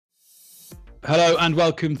Hello and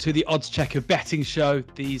welcome to the Odds Checker betting show.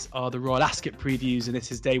 These are the Royal Ascot previews and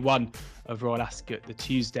this is day one of Royal Ascot, the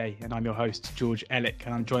Tuesday. And I'm your host, George Ellick,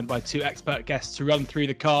 and I'm joined by two expert guests to run through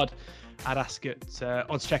the card at Ascot.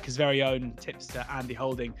 Odds Checker's very own tipster, Andy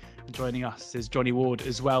Holding. And joining us is Johnny Ward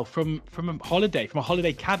as well from a holiday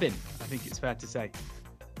cabin, I think it's fair to say.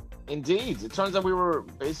 Indeed. It turns out we were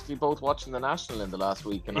basically both watching the National in the last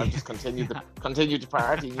week and I just continued to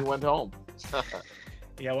party and you went home.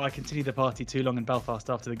 Yeah, well, I continued the party too long in Belfast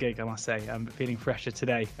after the gig, I must say. I'm feeling fresher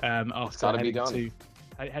today after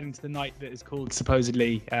heading to the night that is called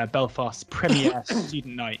supposedly Belfast's premier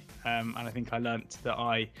student night. And I think I learnt that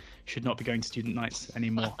I should not be going to student nights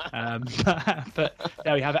anymore. But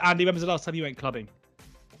there we have it. Andy, when was the last time you went clubbing?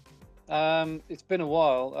 It's been a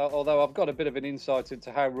while, although I've got a bit of an insight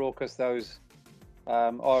into how raucous those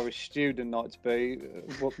Irish student nights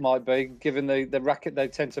might be, given the racket they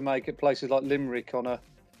tend to make at places like Limerick on a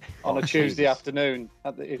Tuesday afternoon.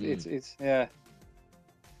 If the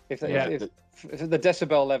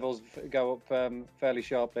decibel levels go up fairly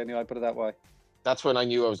sharply, anyway, put it that way. That's when I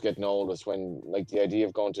knew I was getting old, was when the idea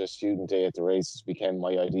of going to a student day at the races became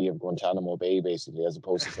my idea of Guantanamo Bay, basically, as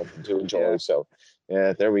opposed to something to enjoy. So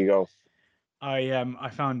yeah, there we go. I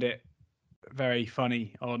found it very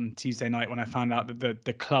funny on Tuesday night when I found out that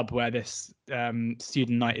the club where this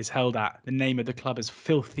student night is held at, the name of the club is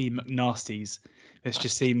Filthy McNasties. This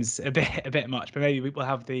just seems a bit much, but maybe we'll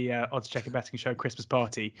have the Odds Checker betting show Christmas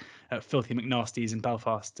party at Filthy McNasties in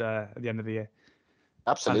Belfast at the end of the year.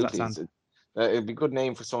 Absolutely. It'd be a good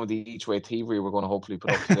name for some of the each way thievery we're going to hopefully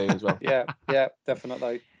put up today as well. Yeah,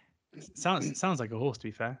 definitely. Sounds like a horse, to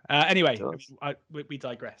be fair. Anyway, we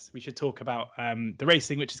digress. We should talk about the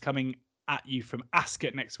racing, which is coming at you from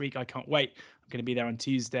Ascot next week. I can't wait. I'm going to be there on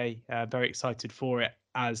Tuesday. Very excited for it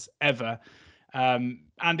as ever.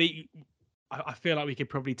 Andy, I feel like we could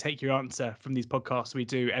probably take your answer from these podcasts we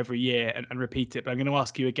do every year and repeat it. But I'm going to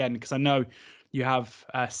ask you again because I know you have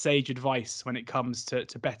sage advice when it comes to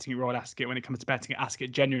betting at Royal Ascot, when it comes to betting at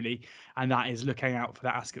Ascot generally, and that is looking out for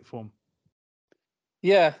that Ascot form.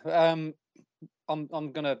 Yeah, I'm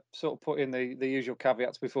going to sort of put in the usual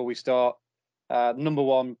caveats before we start. Number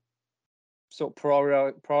one sort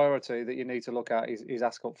of priority that you need to look at is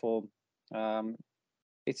Ascot form.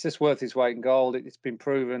 It's just worth its weight in gold. It's been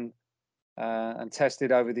proven and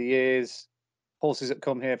tested over the years. Horses that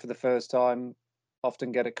come here for the first time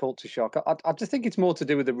often get a culture shock. I just think it's more to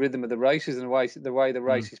do with the rhythm of the races and the way the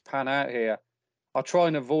races pan out here. I try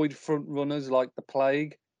and avoid front runners like the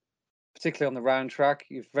plague, particularly on the round track.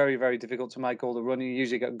 It's very, very difficult to make all the running. You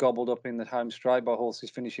usually get gobbled up in the home straight by horses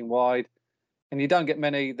finishing wide. And you don't get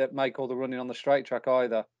many that make all the running on the straight track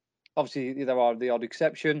either. Obviously, there are the odd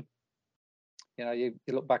exception. You know, you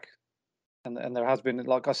look back and there has been,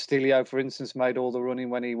 like Ostilio, for instance, made all the running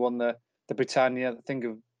when he won the Britannia. Think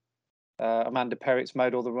of Amanda Perrett's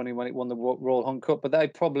made all the running when it won the Royal Hunt Cup. But they're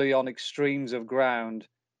probably on extremes of ground.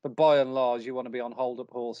 But by and large, you want to be on hold-up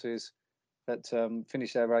horses that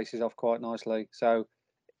finish their races off quite nicely. So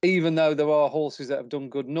even though there are horses that have done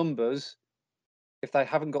good numbers, if they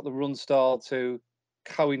haven't got the run style to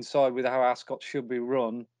coincide with how Ascot should be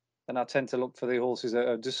run, then I tend to look for the horses that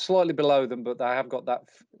are just slightly below them, but they have got that.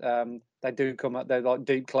 They do come up. They're like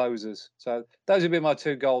deep closers. So those would be my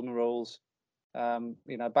two golden rules.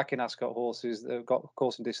 Back in Ascot horses that have got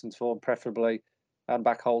course and distance form, preferably, and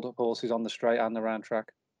back hold up horses on the straight and the round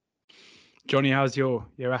track. Johnny, how's your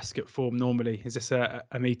Ascot form normally? Is this a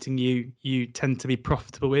meeting you tend to be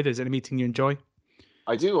profitable with? Is it a meeting you enjoy?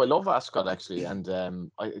 I do. I love Ascot actually, and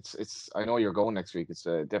it's. I know you're going next week. It's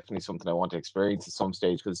definitely something I want to experience at some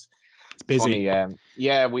stage because it's busy. Funny,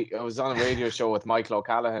 I was on a radio show with Michael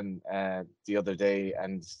O'Callaghan the other day,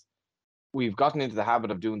 and we've gotten into the habit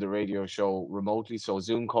of doing the radio show remotely, so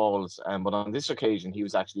Zoom calls. But on this occasion, he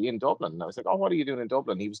was actually in Dublin, and I was like, "Oh, what are you doing in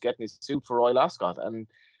Dublin?" He was getting his suit for Royal Ascot, and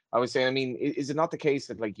I was saying, I mean, is it not the case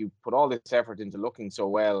that like you put all this effort into looking so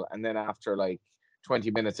well, and then after like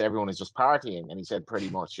 20 minutes, everyone is just partying? And he said pretty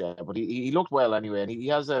much, yeah. But he looked well anyway, and he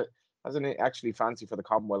has an actually fancy for the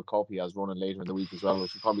Commonwealth Cup he has running later in the week as well,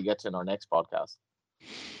 which we'll probably get to in our next podcast.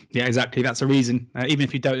 Yeah, exactly. That's a reason. Even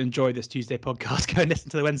if you don't enjoy this Tuesday podcast, go and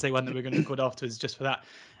listen to the Wednesday one that we're going to record afterwards, just for that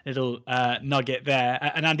little nugget there.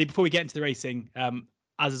 And Andy, before we get into the racing,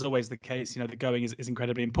 as is always the case, the going is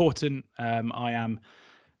incredibly important. I am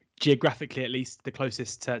geographically, at least, the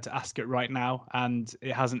closest to Ascot right now, and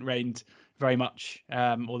it hasn't rained very much.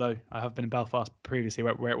 Although I have been in Belfast previously,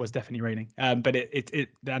 where it was definitely raining. But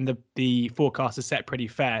the forecast is set pretty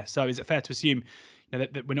fair. So is it fair to assume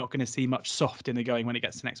that we're not going to see much soft in the going when it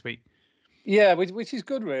gets to next week? Yeah, which is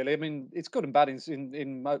good, really. I mean, it's good and bad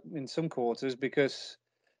in some quarters because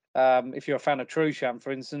If you're a fan of Trusham,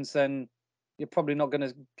 for instance, then you're probably not going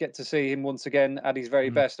to get to see him once again at his very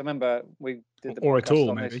best. I remember we did the or podcast at all,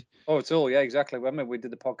 on maybe. this. Or at all, yeah, exactly. I remember we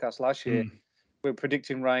did the podcast last year. We were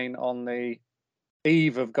predicting rain on the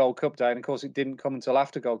eve of Gold Cup Day, and of course, it didn't come until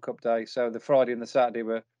after Gold Cup Day. So the Friday and the Saturday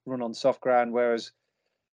were run on soft ground, whereas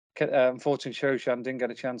unfortunately, Trusham didn't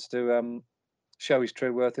get a chance to show his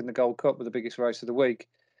true worth in the Gold Cup with the biggest race of the week.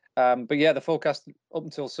 But yeah, the forecast up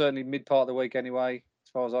until certainly mid part of the week anyway,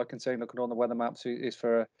 as far as I can see, looking on the weather maps, is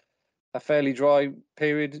for a fairly dry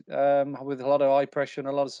period with a lot of high pressure and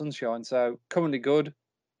a lot of sunshine. So currently good.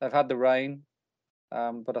 They've had the rain,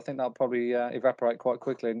 but I think that'll probably evaporate quite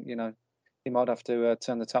quickly. And, you might have to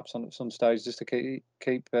turn the taps on at some stage just to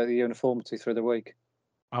keep the uniformity through the week.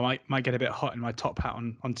 I might get a bit hot in my top hat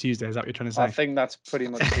on Tuesday. Is that what you're trying to say? I think that's pretty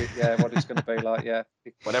much it. Yeah, what it's going to be like. Yeah,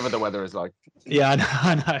 whatever the weather is like. Yeah,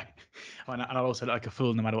 I know. And I'll also look like a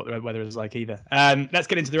fool no matter what the weather is like either. Let's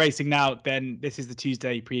get into the racing now. Then this is the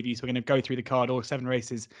Tuesday preview. So we're going to go through the card, all 7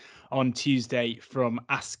 races on Tuesday from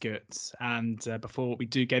Ascot. And before we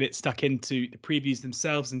do get it stuck into the previews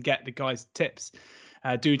themselves and get the guys' tips,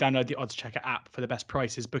 do download the Odds Checker app for the best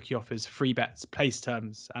prices, bookie offers, free bets, place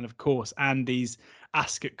terms, and of course, Andy's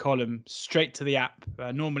Ascot column straight to the app.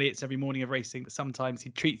 Normally it's every morning of racing, but sometimes he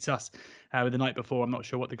treats us with the night before. I'm not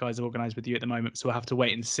sure what the guys have organised with you at the moment, so we'll have to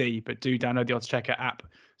wait and see. But do download the Odds Checker app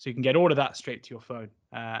so you can get all of that straight to your phone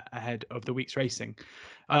ahead of the week's racing.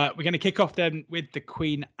 We're going to kick off then with the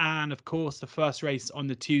Queen Anne, of course, the first race on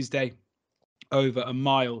the Tuesday, over a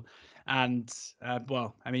mile. And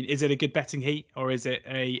well, I mean, is it a good betting heat or is it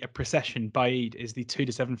a procession? Baid is the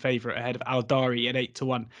 2-7 favourite ahead of Aldari at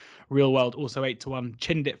 8-1. Real World also 8-1.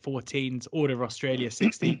 Chindit 14s. Order of Australia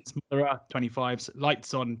 16s. Mura 25s.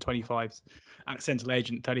 Lights On 25s. Accidental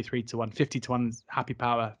Agent 33-1. 50-1 Happy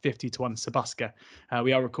Power. 50-1 Sabuska.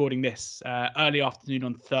 We are recording this early afternoon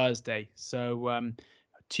on Thursday, so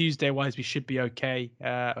Tuesday wise we should be okay.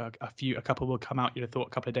 A couple will come out, you'd have thought, a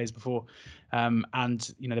couple of days before,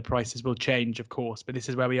 and the prices will change, of course, but this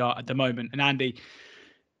is where we are at the moment. And Andy,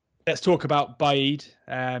 let's talk about Baid.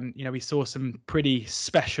 We saw some pretty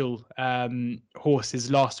special horses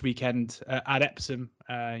last weekend at Epsom.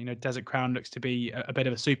 Desert Crown looks to be a bit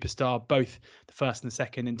of a superstar, both the first and the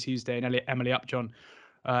second in Tuesday, and Emily Upjohn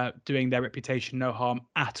doing their reputation no harm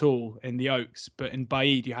at all in the Oaks. But in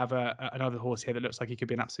Baid, you have another horse here that looks like he could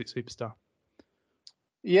be an absolute superstar.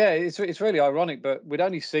 Yeah, it's really ironic, but we'd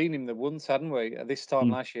only seen him the once, hadn't we? At this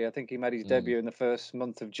time last year, I think he made his debut in the first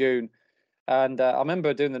month of June, and I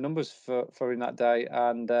remember doing the numbers for him that day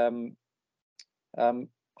and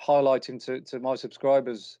highlighting to my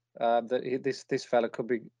subscribers that this fella could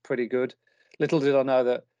be pretty good. Little did I know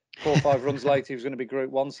that 4 or 5 runs later he was going to be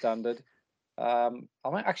Group 1 standard. I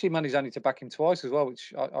actually managed only to back him twice as well,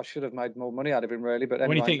 which I should have made more money out of him, really. But anyway,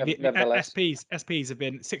 when you think nevertheless, SPs have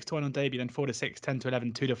been 6-1 on debut, then 4-6,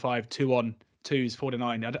 10-11, 2-5, 2-1, 2s,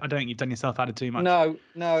 4-9. I don't think you've done yourself out of too much. No.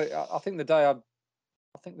 I think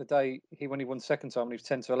the day when he won second time, when he was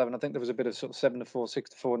 10-11, I think there was a bit of sort of 7-4,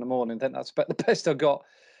 6-4 in the morning. I think that's the best I got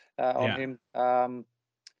on him.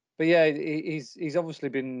 But yeah, he's obviously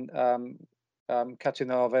been catching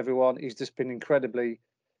the eye of everyone. He's just been incredibly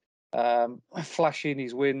flashy in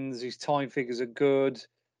his wins. His time figures are good,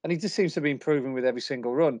 and he just seems to be improving with every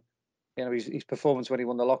single run. His performance when he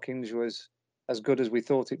won the Lockings was as good as we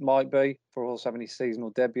thought it might be for a horse having his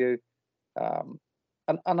seasonal debut.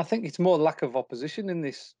 And I think it's more lack of opposition in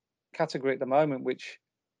this category at the moment, which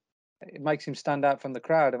it makes him stand out from the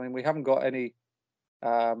crowd. I mean, we haven't got any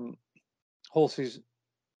horses,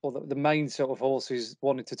 or the main sort of horses,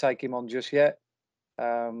 wanting to take him on just yet.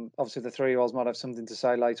 Obviously, the 3-year-olds might have something to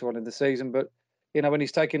say later on in the season, but when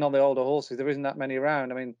he's taking on the older horses, there isn't that many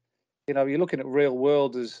around. I mean, you're looking at Real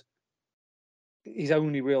World as his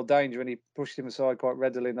only real danger, and he pushed him aside quite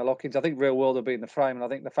readily in the Lockings. I think Real World will be in the frame, and I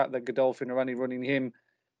think the fact that Godolphin are only running him,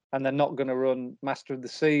 and they're not going to run Master of the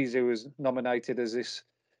Seas, who was nominated as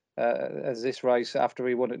this race after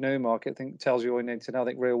he won at Newmarket, I think tells you all you need to know. I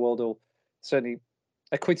think Real World will certainly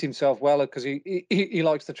acquit himself well, because he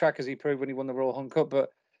likes the track, as he proved when he won the Royal Hunt Cup. But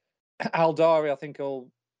Aldari, I think, will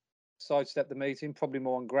sidestep the meeting, probably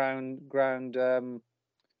more on ground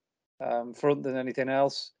front than anything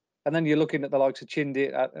else. And then you're looking at the likes of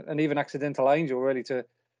Chindit and even Accidental Angel, really, to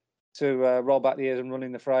roll back the ears and run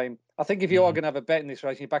in the frame. I think if you are going to have a bet in this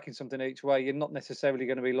race, you're backing something each way, you're not necessarily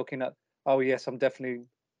going to be looking at, oh yes, I'm definitely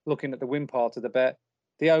looking at the win part of the bet.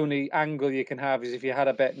 The only angle you can have is if you had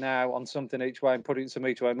a bet now on something each way and put it in some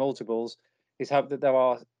each way multiples, is hope that there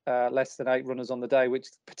are less than 8 runners on the day, which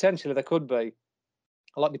potentially there could be.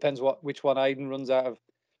 A lot depends which one Aidan runs out of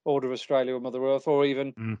Order of Australia or Mother Earth, or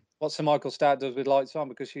even what Sir Michael Stout does with Lights On,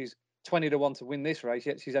 because she's 20-1 to win this race,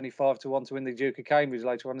 yet she's only 5-1 to win the Duke of Cambridge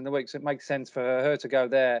later on in the week. So it makes sense for her to go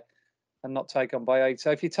there and not take on by 8.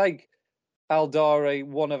 So if you take Aldari,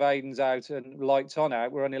 one of Aiden's out, and Lights On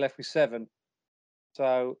out, we're only left with 7.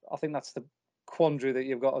 So I think that's the quandary that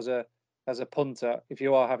you've got as a punter. If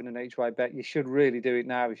you are having an each way bet, you should really do it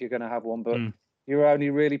now if you're going to have one. But you're only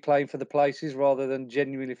really playing for the places rather than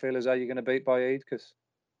genuinely feel as though you're going to beat Baid, because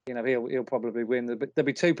he'll probably win. There'll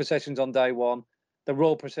be 2 processions on day one: the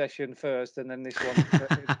Royal procession first, and then this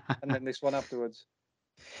one, and then this one afterwards.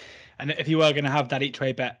 And if you were going to have that each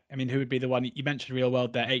way bet, I mean, who would be the one? You mentioned Real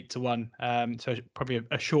World there, 8-1. So probably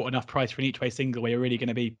a short enough price for an each way single where you're really going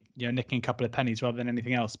to be, nicking a couple of pennies rather than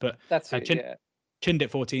anything else. But that's it. Chinned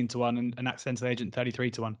at 14-1 and Accidental Agent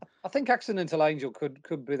 33-1. I think Accidental Angel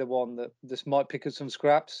could be the one that just might pick up some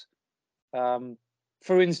scraps.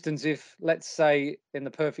 For instance, if, let's say, in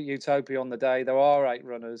the perfect utopia on the day, there are 8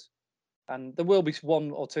 runners, and there will be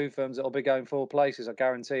 1 or 2 firms that will be going 4 places, I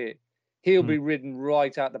guarantee it. He'll be ridden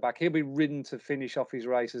right out the back. He'll be ridden to finish off his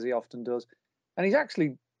race, as he often does. And he's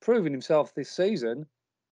actually proven himself this season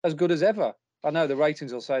as good as ever. I know the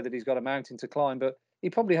ratings will say that he's got a mountain to climb, but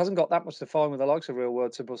he probably hasn't got that much to find with the likes of Real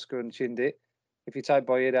World, Tabuska and Chindit, if you take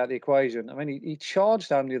Baid out of the equation. I mean, he charged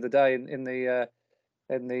home the other day in the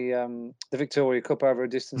Victoria Cup over a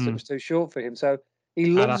distance that was too short for him. So he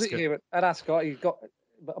loves it here at Ascot. He's got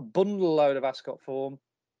a bundle load of Ascot form.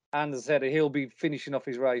 And as I said, he'll be finishing off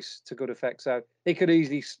his race to good effect. So he could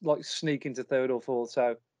easily sneak into 3rd or 4th.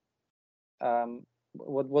 So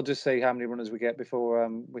we'll just see how many runners we get before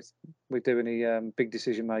we do any big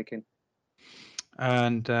decision making.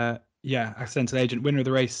 And Accidental Agent, winner of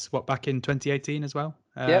the race, back in 2018 as well?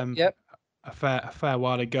 Yep. A fair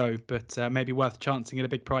while ago, but maybe worth chancing at a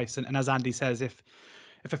big price. And as Andy says, if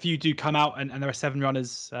a few do come out and there are 7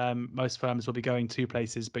 runners, most firms will be going 2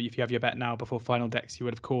 places. But if you have your bet now before final decks, you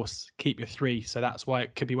would, of course, keep your 3. So that's why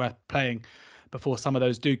it could be worth playing before some of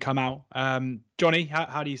those do come out. Johnny,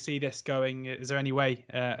 how do you see this going? Is there any way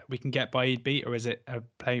we can get Baid beat, or is it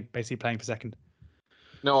basically playing for second?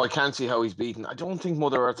 No, I can't see how he's beaten. I don't think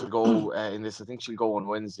Mother Earth will go in this. I think she'll go on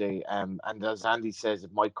Wednesday. And as Andy says,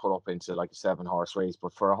 it might cut up into like a 7-horse race.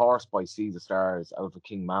 But for a horse by Sea the Stars out of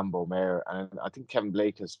King Mambo mare, and I think Kevin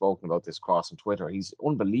Blake has spoken about this cross on Twitter. He's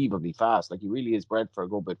unbelievably fast. Like, he really is bred for a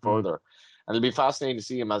good bit further. And it'll be fascinating to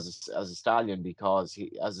see him as a stallion, because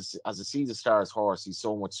he as a Sea the Stars horse, he's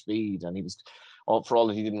so much speed, and he was. For all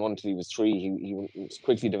that he didn't run until he was 3, he was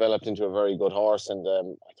quickly developed into a very good horse, and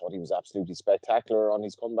I thought he was absolutely spectacular on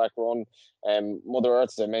his comeback run. Mother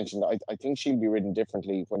Earth, as I mentioned, I think she'll be ridden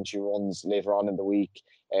differently when she runs later on in the week.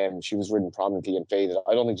 She was ridden prominently and faded.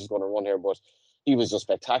 I don't think she's going to run here, but he was just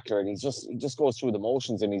spectacular, and he just goes through the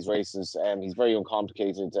motions in these races. He's very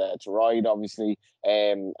uncomplicated to ride, obviously.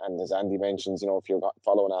 And as Andy mentions, if you're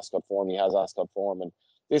following Ascot form, he has Ascot form, and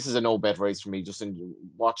this is a no-bet race for me. Just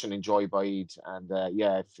watch and enjoy Baid. And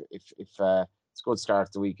if it's a good start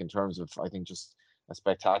to the week in terms of, I think, just a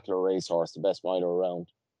spectacular racehorse, the best miler around.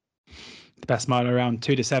 The best miler around,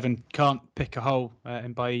 2-7. Can't pick a hole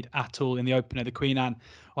in Baid at all in the open of the Queen Anne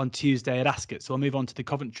on Tuesday at Ascot. So we'll move on to the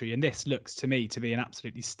Coventry, and this looks to me to be an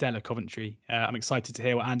absolutely stellar Coventry. I'm excited to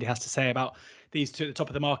hear what Andy has to say about these 2 at the top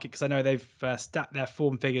of the market, because I know they've stacked their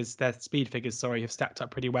their speed figures, have stacked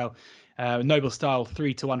up pretty well. Noble Style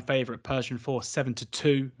 3-1 favourite, Persian Force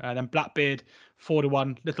 7-2, then Blackbeard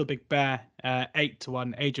 4-1, Little Big Bear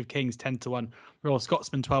 8-1, Age of Kings 10-1, Royal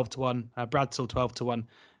Scotsman 12-1, Bradsell 12-1.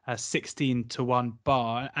 16-1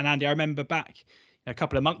 bar. And Andy, I remember back a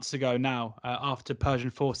couple of months ago now, after Persian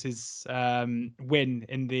Force's win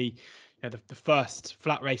in the first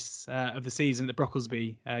flat race of the season at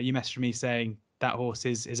Brocklesby, you messaged me saying that horse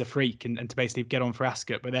is a freak and to basically get on for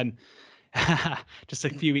Ascot. But then just a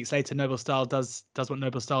few weeks later, Noble Style does what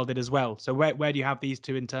Noble Style did as well. So where do you have these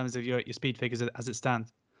 2 in terms of your speed figures as it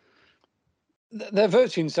stands? They're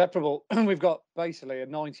virtually inseparable. We've got basically a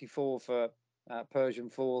 94 for Persian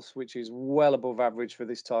Force, which is well above average for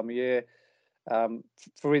this time of year.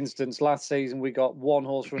 For instance, last season we got 1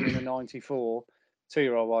 horse running a 94,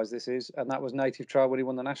 2-year-old wise this is, and that was Native Trail when he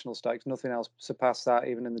won the National Stakes. Nothing else surpassed that,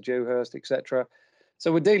 even in the Dewhurst, etc.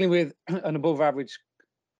 So we're dealing with an above average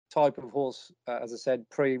type of horse, as I said,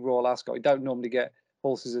 pre-Royal Ascot. You don't normally get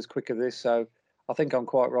horses as quick as this, so I think I'm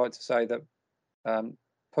quite right to say that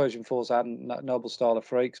Persian Force and Noble Style are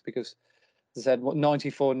freaks, because as I said,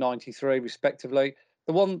 94 and 93 respectively.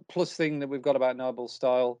 The one plus thing that we've got about Noble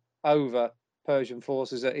Style over Persian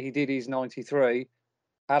Force is that he did his 93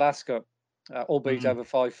 at Ascot, albeit over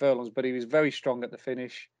 5 furlongs, but he was very strong at the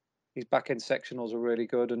finish. His back end sectionals are really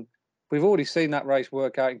good, and we've already seen that race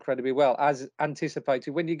work out incredibly well, as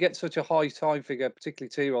anticipated. When you get such a high time figure, particularly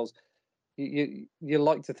 2-year-olds, you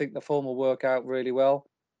like to think the form will work out really well.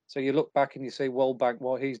 So you look back and you see Worldbank,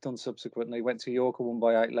 what he's done subsequently. Went to York and won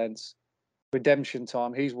by 8 lengths. Redemption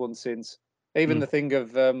Time, he's won since. Even the thing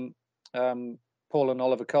of Paul and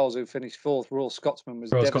Oliver Coles, who finished 4th, Royal Scotsman,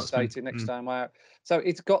 was Royal devastating Scotsman. next time out. So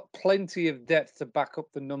it's got plenty of depth to back up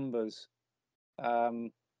the numbers.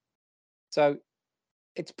 So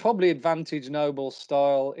it's probably advantage Noble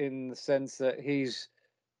style in the sense that he's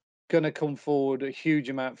going to come forward a huge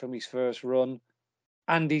amount from his first run.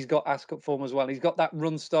 And he's got Ascot form as well. He's got that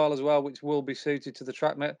run style as well, which will be suited to the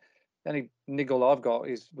track. Any niggle I've got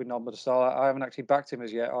is with Noble style. I haven't actually backed him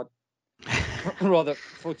as yet. I'd rather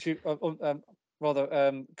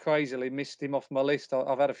crazily missed him off my list.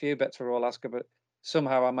 I've had a few bets for Royal Ascot, but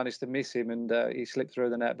somehow I managed to miss him and he slipped through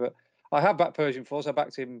the net. But I have backed Persian Force. I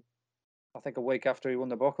backed him, I think, a week after he won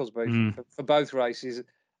the Bucklesby for both races.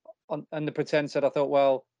 And the pretense that I thought,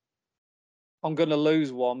 well, I'm going to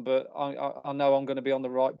lose one, but I know I'm going to be on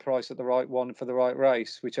the right price at the right one for the right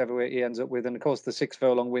race, whichever way he ends up with. And of course, the 6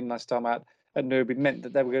 furlong win last time out at Newby meant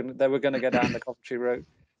that they were going to go down the Coventry route.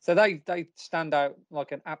 So they stand out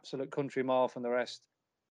like an absolute country mile from the rest.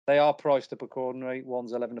 They are priced up accordingly.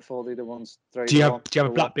 One's 11-4, the other one's 3-1. Do you have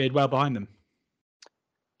a Blackbeard well behind them?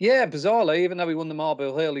 Yeah, bizarrely, even though he won the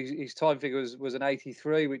Marble Hill, his time figure was an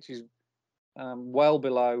 83, which is well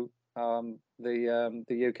below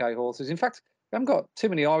the UK horses. In fact, we haven't got too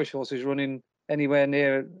many Irish horses running anywhere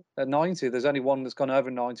near a 90. There's only one that's gone over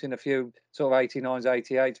 90 and a few sort of 89s,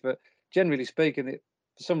 88s. But generally speaking,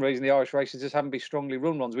 for some reason, the Irish races just haven't been strongly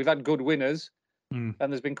run ones. We've had good winners, and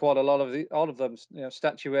there's been quite a lot of them. You know,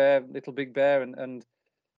 Statuaire, Little Big Bear, and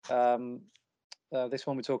this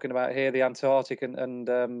one we're talking about here, the Antarctic,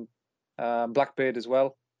 and Blackbeard as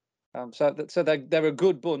well. So they're a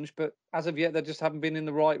good bunch, but as of yet, they just haven't been in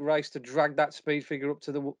the right race to drag that speed figure up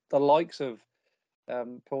to the likes of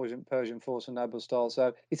Persian Force and Noble Style.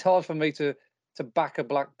 So it's hard for me to back a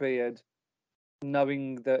Blackbeard,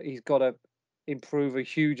 knowing that he's got to improve a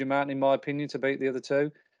huge amount, in my opinion, to beat the other two.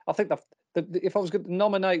 I think if I was going to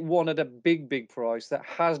nominate one at a big price that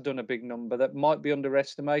has done a big number that might be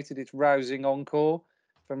underestimated, it's Rousing Encore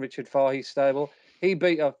from Richard Fahey's stable. He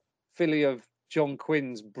beat a filly of John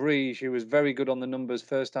Quinn's, Breege, who was very good on the numbers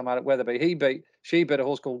first time out at Wetherby. She beat a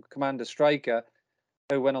horse called Commander Straker,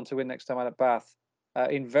 who went on to win next time out at Bath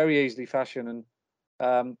in very easy fashion.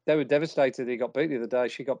 And they were devastated he got beat the other day.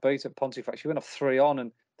 She got beat at Pontefract. She went off 3 on,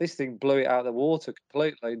 and this thing blew it out of the water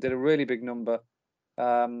completely. Did a really big number.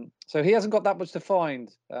 So he hasn't got that much to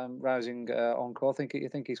find, Rousing Encore. I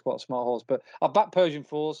think he's quite a smart horse. But I back Persian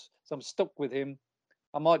Force, so I'm stuck with him.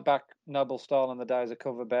 I might back Noble Style on the day as a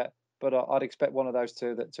cover bet, but I'd expect one of those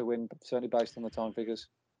two to win, certainly based on the time figures.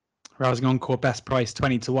 Rousing Encore best price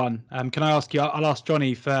 20-1. Can I ask you? I'll ask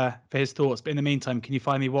Johnny for his thoughts. But in the meantime, can you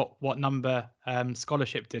find me what number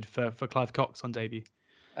Scholarship did for Clive Cox on debut?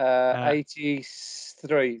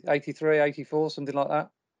 83, 84, something like that.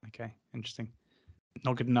 Okay, interesting.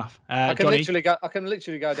 Not good enough. I can Johnny? literally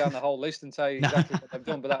go down the whole list and tell you exactly what they've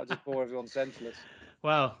done, but that would just bore everyone senseless.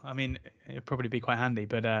 Well, I mean, it'd probably be quite handy,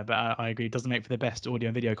 but I agree, it doesn't make for the best audio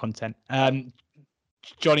and video content.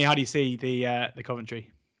 Johnny, how do you see the Coventry?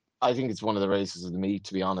 I think it's one of the races of the meet,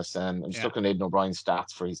 to be honest. I'm just looking at Aidan O'Brien's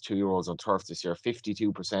stats for his 2-year-olds on turf this year,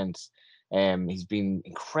 52%. He's been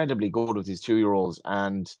incredibly good with his 2-year-olds,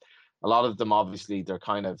 and a lot of them, obviously, they're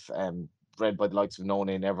kind of bred by the likes of No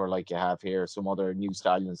Nay Never, like you have here, some other new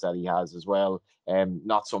stallions that he has as well.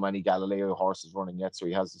 Not so many Galileo horses running yet, so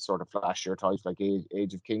he has the sort of flashier types like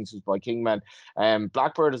Age of Kings, who's by Kingman.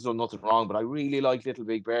 Blackbird has done nothing wrong, but I really like Little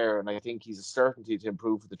Big Bear, and I think he's a certainty to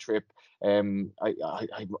improve for the trip.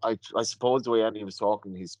 I suppose the way Andy was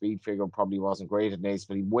talking, his speed figure probably wasn't great at Naas,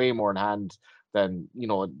 but he way more in hand than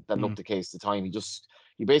looked the case at the time.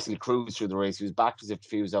 He basically cruised through the race. He was backed as if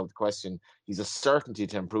he was out of the question. He's a certainty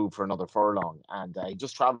to improve for another furlong, and he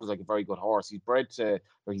just travels like a very good horse. He's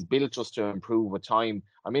he's built just to improve with time.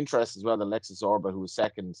 I'm interested as well that Lexus Orba, who was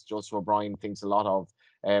second, Joseph O'Brien thinks a lot of.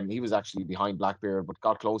 He was actually behind Blackbeard, but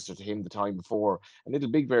got closer to him the time before. And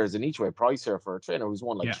Little Big Bear is an each way price here for a trainer who's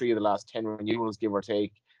won 3 of the last 10 renewals, give or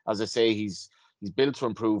take. As I say, he's built to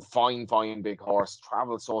improve. Fine big horse,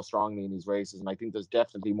 travels so strongly in these races, and I think there's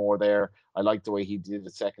definitely more there. I like the way he did the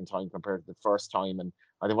second time compared to the first time, and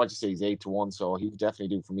I think what you say, he's 8-1, so he would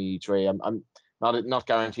definitely do for me each way. I'm not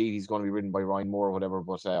guaranteed he's going to be ridden by Ryan Moore or whatever,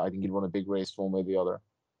 but I think he'll run a big race one way or the other.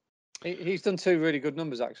 He's done 2 really good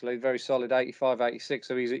numbers, actually. Very solid, 85, 86.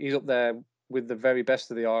 So he's up there with the very best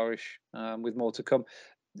of the Irish, with more to come.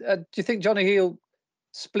 Do you think Johnny he'll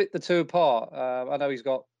split the two apart? I know he's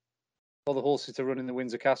got all the horses to run in the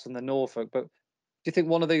Windsor Castle and the Norfolk. But do you think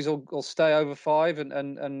one of these will stay over 5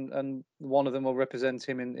 and one of them will represent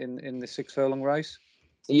him in the 6 furlong race?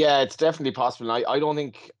 Yeah, it's definitely possible. I don't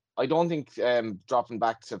think dropping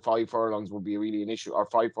back to 5 furlongs would be really an issue, or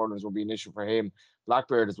 5 furlongs would be an issue for him.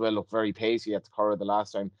 Blackbeard as well looked very pacey at the Curragh the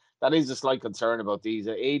last time. That is a slight concern about these.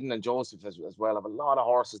 Aidan and Joseph as well have a lot of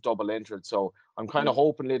horses double entered, so I'm kind of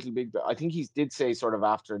hoping a little bit. But I think he did say sort of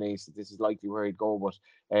after an ace that this is likely where he'd go, but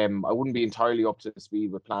I wouldn't be entirely up to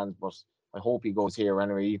speed with plans. But I hope he goes here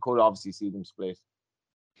anyway. You could obviously see them split.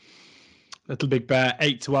 Little Big Bear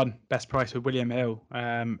 8-1, best price with William Hill,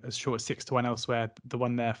 as short as 6-1 elsewhere. The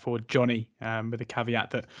one there for Johnny, with the caveat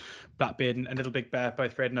that Blackbeard and Little Big Bear,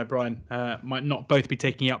 both for Ed and O'Brien, might not both be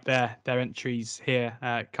taking up their entries here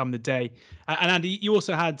come the day. And Andy, you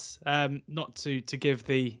also had, not to give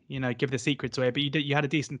the secrets away, but you had a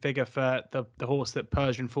decent figure for the horse that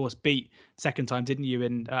Persian Force beat second time, didn't you?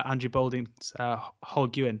 In Andrew Balding's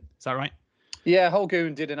Holguin, is that right? Yeah,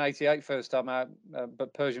 Holgoon did an 88 first time out,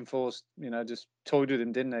 but Persian Force, just toyed with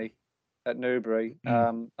him, didn't he, at Newbury?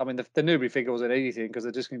 I mean, the Newbury figure wasn't anything because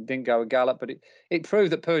they just didn't go a gallop, but it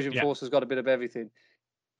proved that Persian Force has got a bit of everything.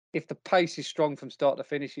 If the pace is strong from start to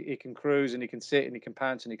finish, he can cruise and he can sit and he can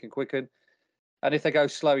pounce and he can quicken. And if they go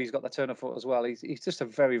slow, he's got the turn of foot as well. He's just a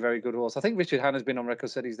very, very good horse. I think Richard Hanna's been on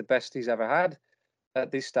record said he's the best he's ever had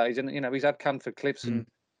at this stage, and he's had Canford Cliffs and.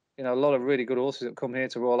 A lot of really good horses that come here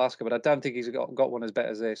to Royal Ascot, but I don't think he's got one as better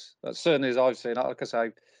as this. Certainly as I've seen. Like I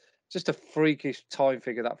say, just a freakish time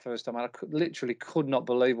figure that first time. I literally could not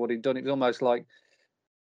believe what he'd done. It was almost like,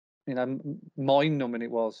 mind numbing.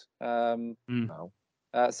 It was. So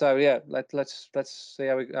yeah, let's see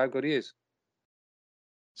how good he is.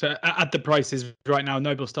 So at the prices right now,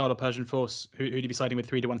 Noble Style or Persian Force, who'd you be siding with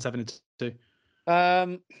 3 to 1, 7 to 2?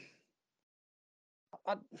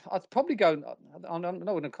 I'd probably go. I'm not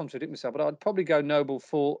going to contradict myself, but I'd probably go Noble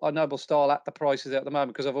Style at the prices at the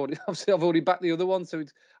moment because I've already backed the other one, so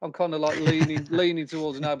I'm kind of like leaning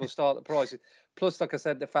towards Noble Style at the prices. Plus, like I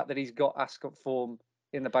said, the fact that he's got Ascot form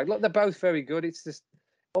in the bag. Look, they're both very good. It's just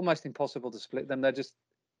almost impossible to split them. They're just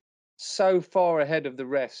so far ahead of the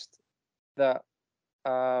rest that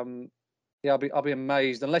I'll be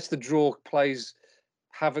amazed unless the draw plays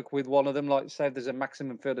havoc with one of them. Like say there's a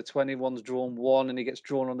maximum field of 20, one's drawn 1 and he gets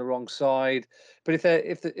drawn on the wrong side. But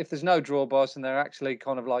if there's no draw bus and they're actually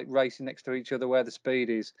kind of like racing next to each other where the speed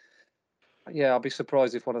is, I'll be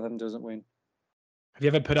surprised if one of them doesn't win. Have you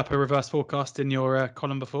ever put up a reverse forecast in your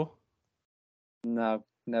column before? No,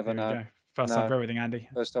 never. No. First time for everything, Andy.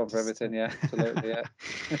 First time for everything, yeah, absolutely, yeah.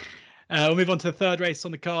 We'll move on to the third race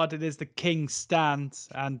on the card. It is the King's Stand,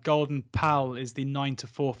 and Golden Pal is the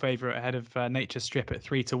 9-4 favourite ahead of Nature Strip at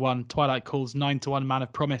 3 to 1. Twilight Calls 9 to 1. Man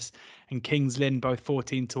of Promise and King's Lynn both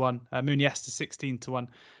 14 to 1. Mooniesta 16 to 1.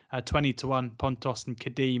 20 to 1. Pontos and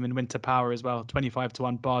Kadeem and Winter Power as well 25 to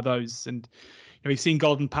 1. Bar those, and we've seen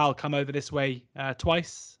Golden Pal come over this way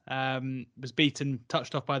twice. Was beaten,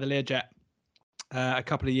 touched off by the Learjet a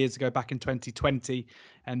couple of years ago back in 2020,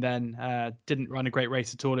 and then didn't run a great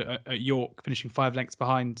race at all at York, finishing 5 lengths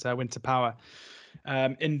behind Winter Power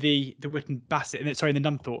in the Witten Bassett, in the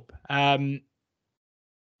Nunthorpe.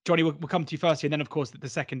 Johnny, we'll come to you first here, and then of course the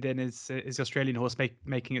second in is the Australian horse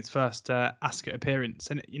making its first Ascot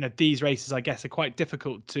appearance. And these races, I guess, are quite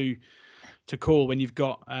difficult to call when you've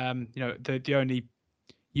got the only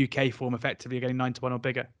UK form effectively getting 9 to 1 or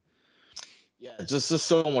bigger. Yeah, just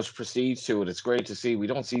so much prestige to it. It's great to see. We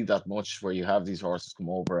don't see that much where you have these horses come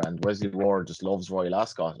over, and Wesley Ward just loves Royal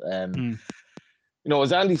Ascot.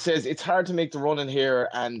 As Andy says, it's hard to make the run in here,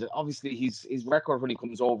 and obviously his record when he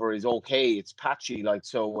comes over is okay. It's patchy,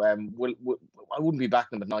 so. I wouldn't be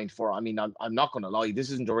backing him at 9-4. I mean, I'm not going to lie.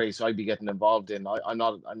 This isn't a race I'd be getting involved in. I'm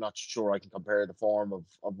not sure I can compare the form of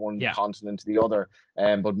one continent to the other.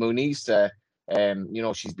 But Moonista,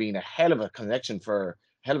 she's been a hell of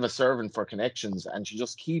a servant for connections, and she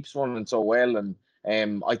just keeps running so well. And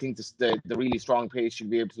I think the really strong pace she'll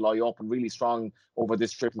be able to lie up, and really strong over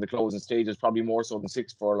this trip in the closing stages, probably more so than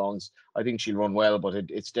 6 furlongs. I think she'll run well, but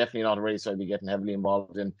it's definitely not a race I'd be getting heavily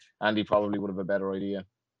involved in. Andy probably would have a better idea.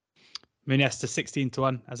 Moonesta 16 to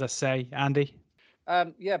 1, as I say. Andy?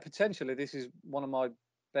 Yeah, potentially this is one of my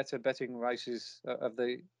better betting races of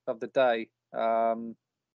the day.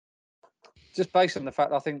 Just based on the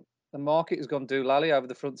fact I think the market has gone doolally over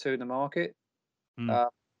the front 2 in the market. I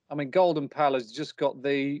mean, Golden Pal has just got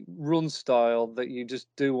the run style that you just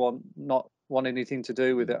not want anything to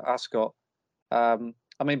do with at Ascot. I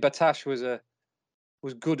mean, Batash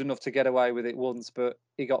was good enough to get away with it once, but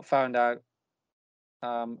he got found out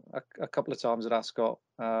a couple of times at Ascot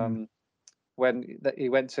when he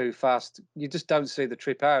went too fast. You just don't see the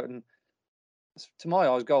trip out, and to my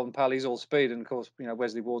eyes, Golden Pal is all speed, and of course,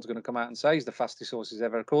 Wesley Ward's going to come out and say he's the fastest horse he's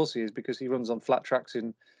ever. Of course he is, because he runs on flat tracks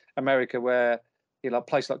in America, where a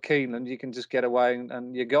place like Keeneland, you can just get away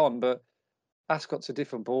and you're gone. But Ascot's a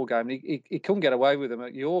different ball game. He couldn't get away with him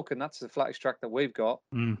at York, and that's the flattest track that we've got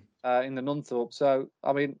in the Nunthorpe. So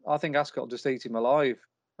I mean, I think Ascot will just eat him alive.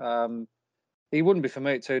 He wouldn't be for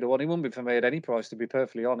me at 2-1. He wouldn't be for me at any price, to be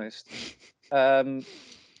perfectly honest.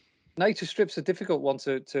 Nature Strip's a difficult one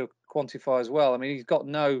to quantify as well. I mean, he's got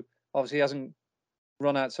obviously he hasn't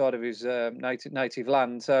run outside of his native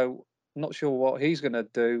land, so I'm not sure what he's going to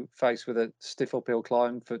do faced with a stiff uphill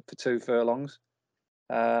climb for 2 furlongs.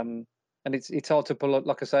 And it's hard to pull,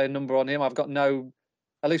 like I say, a number on him. I've got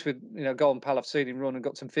at least with Golden Pal, I've seen him run and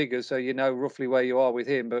got some figures, so you know roughly where you are with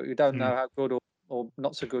him, but you don't know how good or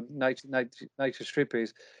not so good Nature Strip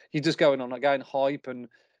is. You're just going on again hype, and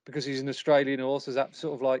because he's an Australian horse, there's that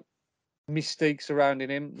sort of like mystique surrounding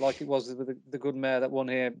him, like it was the good mare that won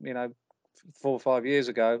here, 4 or 5 years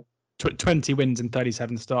ago. 20 wins and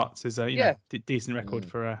 37 starts is a decent record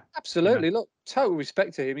for absolutely. Look, total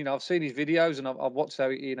respect to him. I've seen his videos and I've watched how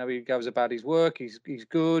he goes about his work. He's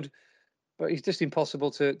good, but he's just impossible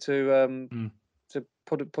to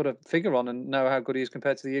put a figure on and know how good he is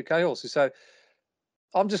compared to the UK horses. So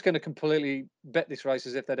I'm just going to completely bet this race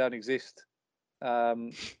as if they don't exist,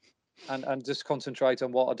 and just concentrate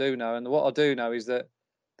on what I do know. And what I do know is that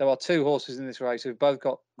there are 2 horses in this race who've both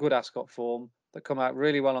got good Ascot form, that come out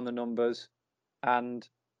really well on the numbers, and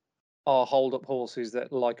are hold-up horses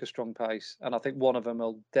that like a strong pace. And I think one of them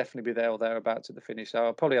will definitely be there or thereabouts at the finish. So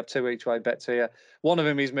I'll probably have 2 each-way bets here. One of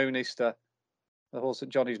them is Moonista, the horse that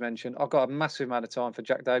Johnny's mentioned. I've got a massive amount of time for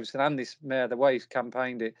Jack Davison and this mare, the way he's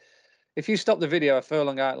campaigned it. If you stop the video a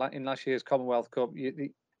furlong out in last year's Commonwealth Cup,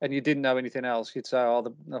 and you didn't know anything else, you'd say,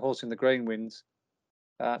 oh, the horse in the green wins.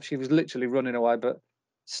 She was literally running away, but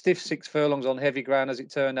stiff 6 furlongs on heavy ground, as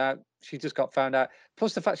it turned out. She just got found out.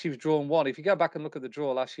 Plus the fact she was drawn 1. If you go back and look at the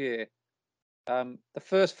draw last year, the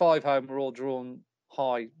first 5 home were all drawn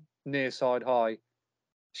high, near side high.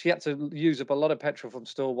 She had to use up a lot of petrol from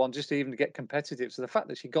stall 1 just to even get competitive. So the fact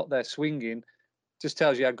that she got there swinging just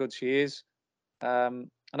tells you how good she is. And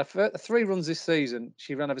 3 runs this season,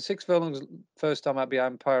 she ran over 6 furlongs first time out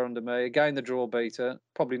behind Power Under Me. Again, the draw beater,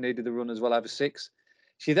 probably needed the run as well over 6.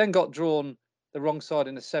 She then got drawn the wrong side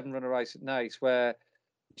in a 7-runner race at Naas, where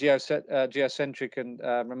Geocentric and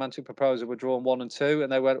Romantic Proposer were drawn 1 and 2,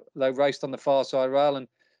 and they raced on the far side rail. And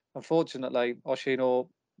unfortunately, Oshinor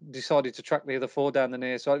decided to track the other 4 down the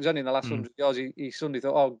near side. It was only in the last 100 yards he suddenly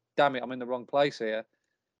thought, "Oh, damn it, I'm in the wrong place here."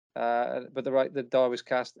 But the die was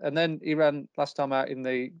cast, and then he ran last time out in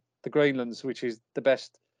the Greenlands, which is the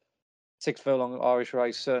best 6 furlong Irish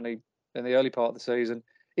race, certainly in the early part of the season.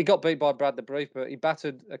 He got beat by Brad the Brief, but he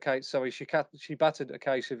battered a case. Sorry, she battered a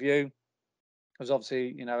Case of You. It was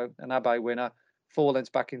obviously an Abbey winner, 4 lengths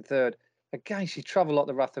back in 3rd. Again, she travelled like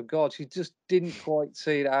the wrath of God. She just didn't quite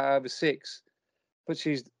see it out over 6, but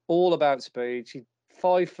she's all about speed.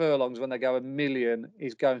 5 furlongs when they go a million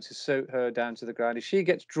is going to suit her down to the ground. If she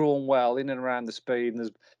gets drawn well in and around the speed, and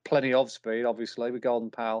there's plenty of speed, obviously, with Golden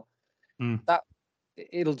Pal, that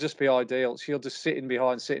it'll just be ideal. She'll just sitting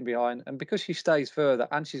behind, and because she stays further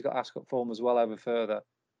and she's got Ascot form as well over further,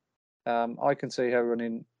 I can see her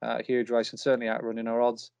running a huge race and certainly outrunning her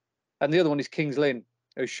odds. And the other one is King's Lynn,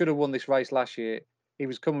 who should have won this race last year. He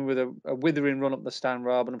was coming with a withering run up the stand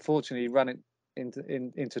rail, but unfortunately he ran it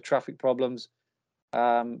into traffic problems.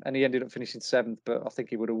 And he ended up finishing 7th, but I think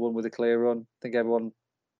he would have won with a clear run. I think everyone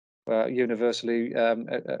universally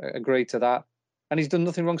agreed to that. And he's done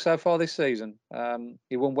nothing wrong so far this season.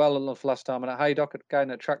 He won well enough last time, and at Haydock, again,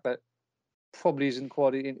 a track that probably isn't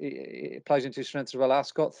quite. It plays into his strengths as well.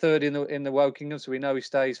 Ascot 3rd in the Wokingham, so we know he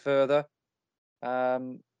stays further.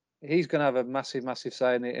 He's going to have a massive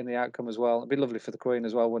say in the outcome as well. It'd be lovely for the Queen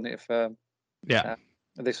as well, wouldn't it? If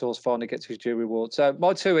this horse finally gets his due reward. So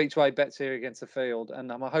my 2 each way bets here against the field,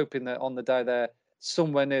 and I'm hoping that on the day they're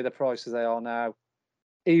somewhere near the prices they are now,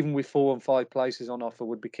 even with 4 and 5 places on offer,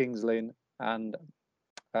 would be King's Lynn and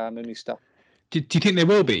Moonista. Do you think they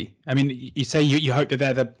will be? I mean, you say you hope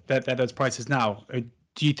that they're those prices now.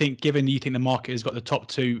 Do you think, given you think the market has got the top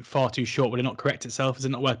 2 far too short, would it not correct itself? Is it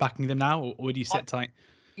not worth backing them now, or would you sit tight?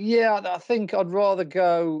 Yeah, I think I'd rather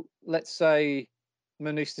go, let's say,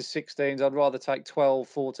 Moonista 16s. I'd rather take 12,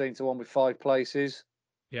 14 to 1 with 5 places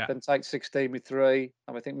than take 16 with 3.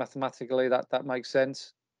 And I think mathematically that makes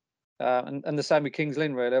sense. And the same with King's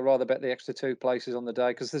Lynn, really. I'd rather bet the extra 2 places on the day,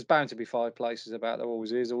 because there's bound to be 5 places about. There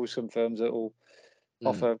always is. Always some firms that will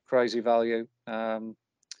offer crazy value.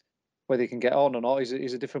 whether he can get on or not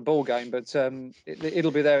is a different ball game. But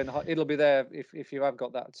it'll be there it'll be there if you have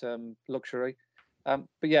got that luxury. But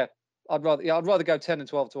yeah, I'd rather go 10 and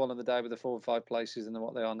 12 to 1 on the day with the 4 and 5 places than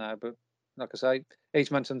what they are now. But like I say,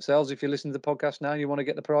 each man to themselves. If you listen to the podcast now, and you want to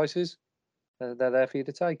get the prices, they're there for you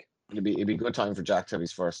to take. It'd be a good time for Jack to have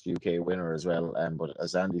his first UK winner as well. But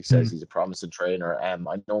as Andy says, he's a promising trainer. I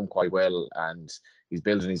know him quite well, and he's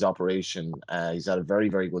building his operation. He's had a very,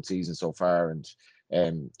 very good season so far,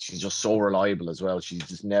 and she's just so reliable as well. She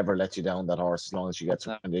just never lets you down, that horse, as long as she gets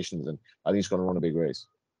her conditions. And I think she's going to run a big race.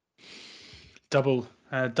 Double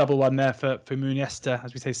one there for Muniesta,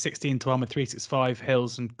 as we say, 16 to 1 with 365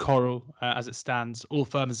 Hills and Coral as it stands. All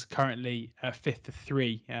firms currently 5th to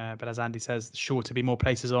 3, but as Andy says, sure to be more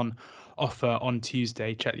places on offer on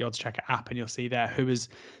Tuesday. Check the Odds Checker app and you'll see there who is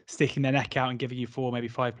sticking their neck out and giving you 4, maybe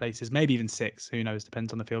 5 places, maybe even 6. Who knows?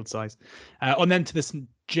 Depends on the field size. On then to the St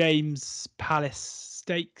James Palace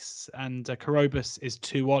Stakes, and Carobus is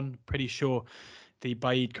 2-1. Pretty sure the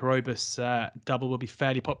Baid Carobus double will be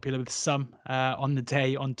fairly popular with some on the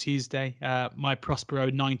day on Tuesday. My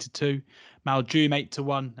Prospero 9-2, Maljoom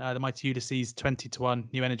 8-1, the Mighty Ulysses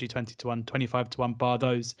 20-1, New Energy 20-1, 25-1 bar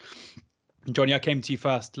those. And Johnny, I came to you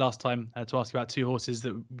first last time to ask about 2 horses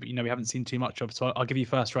that we haven't seen too much of, so I'll give you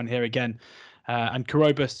first run here again. And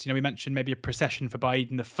Carobus, we mentioned maybe a procession for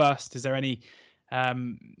Baid in the first. Is there any?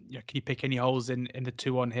 Can you pick any holes in the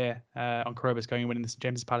 2-1 here on Carobus going and winning the St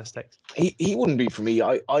James's Palace Stakes? He wouldn't be for me.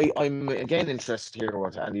 I'm again interested to hear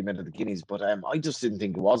what Andy meant of the Guineas, but I just didn't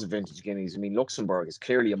think it was a vintage Guineas. I mean, Luxembourg is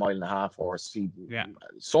clearly a 1.5 mile horse.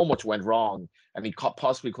 So much went wrong, and he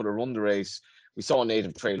possibly could have run the race. We saw a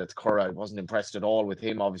Native Trail at the Curragh. I wasn't impressed at all with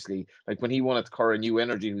him, obviously. Like when he won at the Curragh, New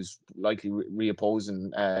Energy, who's likely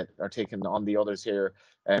reopposing or taking on the others here,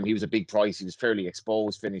 he was a big price. He was fairly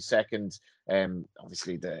exposed, finished second.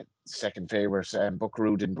 Obviously the second favourite,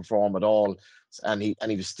 Buckaroo, didn't perform at all, and he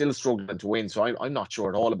was still struggling to win. So I'm not sure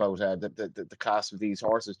at all about the class of these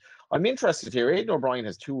horses. I'm interested here. Aidan O'Brien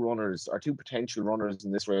has 2 runners, or 2 potential runners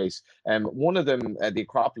in this race. One of them, the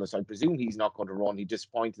Acropolis, I presume he's not going to run. He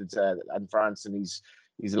disappointed in France, and he's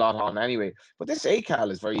a lot on anyway. But this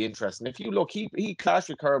Acal is very interesting. If you look, he clashed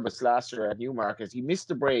with Kerbis last year at Newmarket. He missed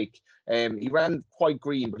the break. He ran quite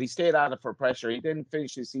green, but he stayed at it for pressure. He didn't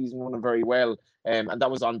finish his season running very well, and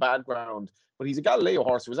that was on bad ground. But he's a Galileo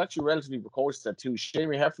horse who was actually relatively precocious at 2.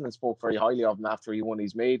 Shamie Heffernan spoke very highly of him after he won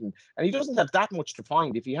his maiden, and he doesn't have that much to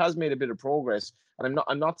find. If he has made a bit of progress, and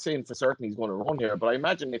I'm not saying for certain he's going to run here, but I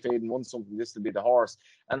imagine if Aidan won something, this will be the horse.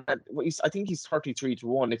 And I think he's 33 to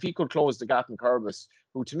 1. If he could close the gap in Kerbis,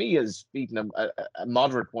 who to me has beaten a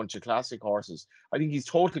moderate bunch of classic horses, I think he's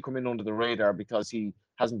totally come in under the radar because he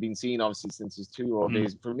hasn't been seen obviously since his 2-year-old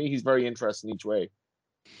days. For me, he's very interesting each way.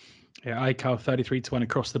 Yeah, ICAL 33 to 1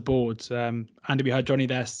 across the board. Andy, we heard Johnny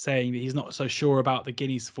there saying that he's not so sure about the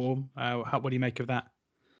Guineas form. What do you make of that?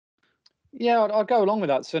 Yeah, I'd go along with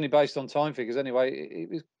that, certainly based on time figures. Anyway,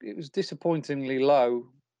 it was disappointingly low,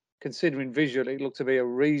 considering visually it looked to be a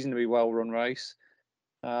reasonably well-run race.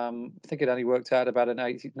 I think it only worked out about an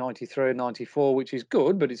 93 and 94, which is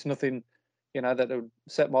good, but it's nothing, that would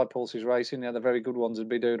set my pulses racing. The very good ones would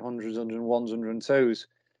be doing 100s, 101s,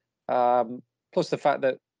 102s. Plus the fact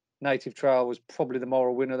that Native Trail was probably the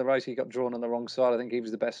moral winner of the race. He got drawn on the wrong side. I think he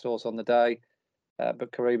was the best horse on the day.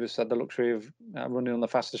 But Caribus had the luxury of running on the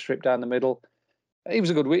fastest strip down the middle. He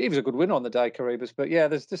was a good winner on the day, Caribus. But yeah,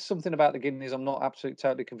 there's just something about the Guineas I'm not absolutely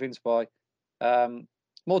totally convinced by.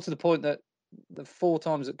 More to the point that the 4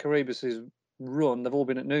 times that Caribus has run, they've all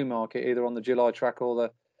been at Newmarket, either on the July track or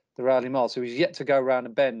the Rowley Mile. So he's yet to go round a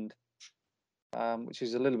bend, which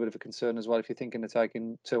is a little bit of a concern as well if you're thinking of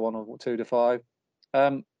taking 2 on or 2 to 5.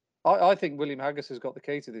 I think William Haggis has got the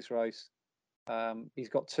key to this race. He's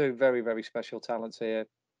got 2 very, very special talents here.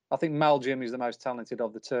 I think Maljoom is the most talented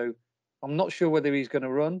of the 2. I'm not sure whether he's going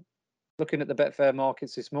to run. Looking at the Betfair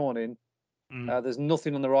markets this morning, there's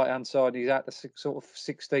nothing on the right-hand side. He's at the sort of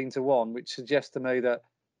 16 to 1, which suggests to me that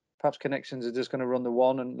perhaps Connections are just going to run the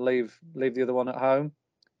 1 and leave the other one at home.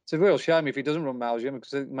 It's a real shame if he doesn't run Maljoom,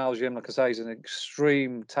 because I think Maljoom, like I say, is an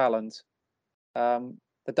extreme talent.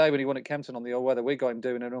 The day when he won at Kempton on the all-weather, we got him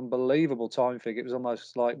doing an unbelievable time figure. It was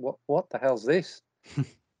almost like, what the hell's this?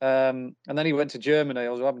 And then he went to Germany. I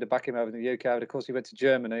was having to back him over in the UK, but of course he went to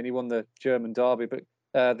Germany and he won the German Derby, but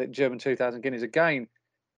the German 2000 Guineas again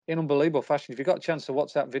in unbelievable fashion. If you got a chance to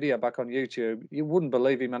watch that video back on YouTube, you wouldn't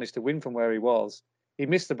believe he managed to win from where he was. He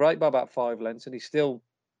missed the break by about 5 lengths, and he still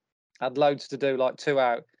had loads to do, like 2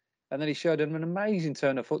 out. And then he showed him an amazing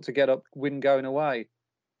turn of foot to get up, win going away.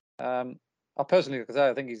 I personally, like I say,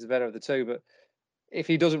 I think he's the better of the 2, but if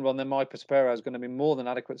he doesn't run, then my Prospero is going to be more than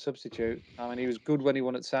adequate substitute. I mean, he was good when he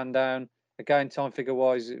won at Sandown. Again, time figure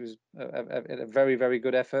wise, it was a very, very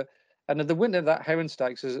good effort. And the winner of that Heron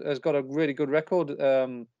Stakes has got a really good record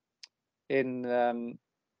in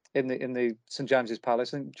the St James's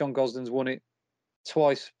Palace. I think John Gosden's won it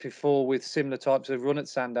twice before with similar types of run at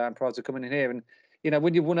Sandown prior to coming in here. And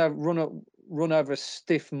when you run over a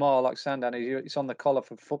stiff mile like Sandown, it's on the collar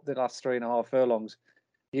for the last 3.5 furlongs.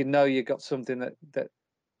 You've got something that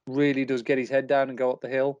really does get his head down and go up the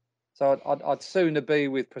hill. So I'd sooner be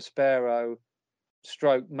with Prospero,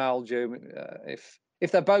 stroke Maldoom.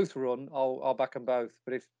 If they both run, I'll back them both.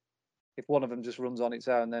 But if one of them just runs on its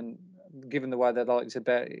own, then given the way they're likely to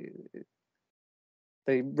bet,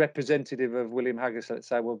 the representative of William Haggis, let's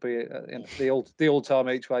say, will be the all-time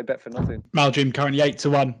each way bet for nothing. Maldream currently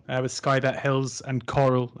 8-1 with Sky Bet Hills and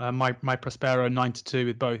Coral. My Prospero 9-2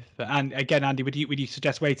 with both. And again, Andy, would you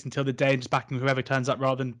suggest waiting until the day and just backing whoever turns up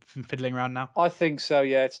rather than fiddling around now? I think so.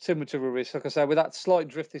 Yeah, it's too much of a risk. Like I say, with that slight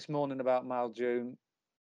drift this morning about Maldream,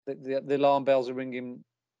 the alarm bells are ringing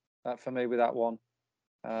for me with that one.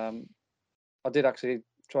 I did actually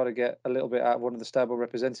try to get a little bit out of one of the stable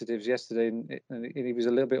representatives yesterday, and he was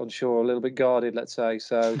a little bit unsure, a little bit guarded, let's say.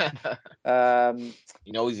 So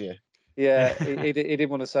he knows you. Yeah, he didn't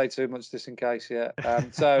want to say too much just in case. Yeah,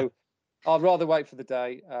 so I'd rather wait for the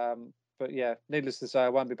day. But yeah, needless to say, I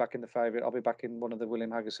won't be back in the favourite. I'll be back in one of the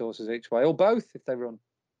William Haggis horses each way, or both if they run.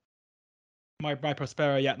 My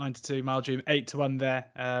Prospero, 9-2, Maldream 8-1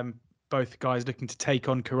 there. Both guys looking to take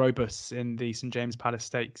on Corobus in the St James Palace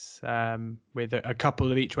Stakes with a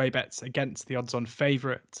couple of each way bets against the odds-on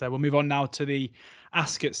favourite. So we'll move on now to the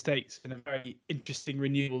Ascot Stakes in a very interesting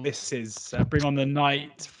renewal. This is Bring on the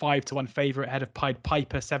Night, 5-1 favourite ahead of Pied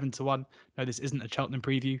Piper, 7-1. No, this isn't a Cheltenham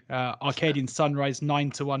preview. Arcadian Sunrise,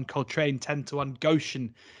 9-1. Coltrane, 10-1.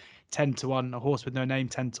 Goshen, 10-1. A Horse with No Name,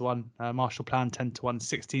 10-1. Marshall Plan, 10-1.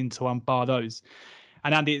 16-1. Bar those.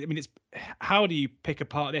 And Andy, I mean, how do you pick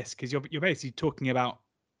apart this? Because you're basically talking about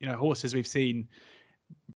horses we've seen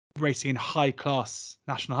racing in high class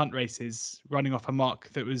national hunt races, running off a mark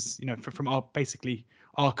that was from our basically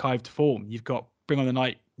archived form. You've got Bring on the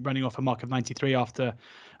Night running off a mark of 93 after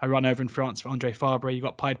a run over in France for Andre Fabre. You've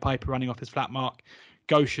got Pied Piper running off his flat mark.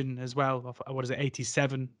 Goshen as well. Off,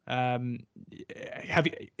 87?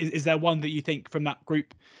 Is there one that you think from that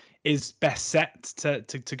group is best set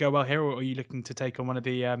to go well here, or are you looking to take on one of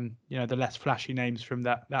the the less flashy names from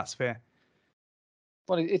that sphere?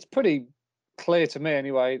 Well, it's pretty clear to me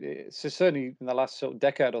anyway. It's certainly in the last sort of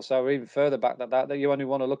decade or so, or even further back than that you only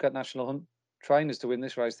want to look at national hunt trainers to win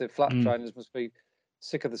this race. The flat trainers must be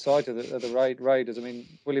sick of the sight of the Raiders. I mean,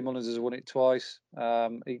 William Mullins has won it twice.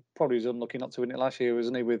 He probably was unlucky not to win it last year,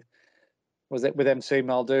 wasn't he? With MC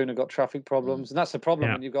Muldoon and got traffic problems, and that's the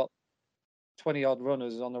problem when you've got 20-odd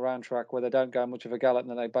runners on the round track where they don't go much of a gallop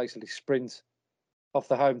and they basically sprint off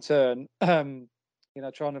the home turn. Trying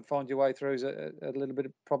to find your way through is a little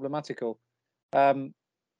bit problematical. Bring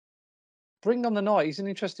on the Night, he's an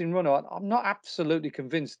interesting runner. I'm not absolutely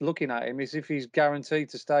convinced looking at him as if he's guaranteed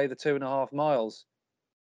to stay the 2.5 miles.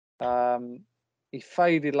 He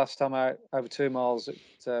faded last time out over 2 miles at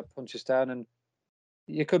Punchestown, and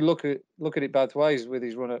you could look at it both ways with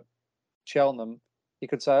his run at Cheltenham. You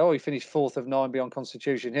could say, he finished 4th of 9 beyond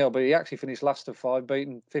Constitution Hill, but he actually finished last of 5,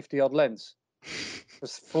 beaten 50-odd lengths.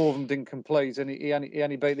 Because 4 of them didn't complete, and he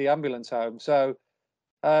only beat the ambulance home. So,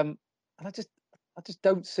 and I just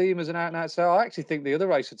don't see him as an out-and-out sale. I actually think the other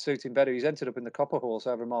race would suit him better. He's entered up in the Copper Horse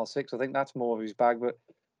over mile 6. I think that's more of his bag, but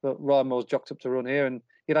Ryan Moore's jocked up to run here, and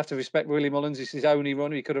you'd have to respect Willie Mullins. It's his only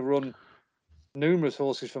run. He could have run numerous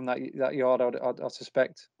horses from that yard, I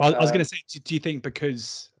suspect. Well, I was going to say, do you think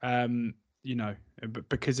because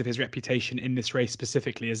because of his reputation in this race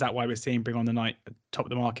specifically, is that why we're seeing Bring on the Night top of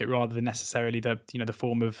the market rather than necessarily the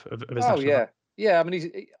form of his national yeah. I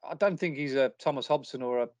mean, I don't think he's a Thomas Hobson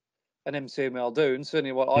or an MC Muldoon.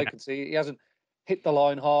 Certainly, what I could see, he hasn't hit the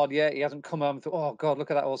line hard yet. He hasn't come home and thought, oh God, look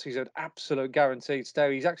at that horse. He's an absolute guaranteed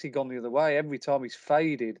stay. He's actually gone the other way every time he's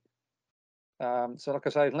faded. So, like I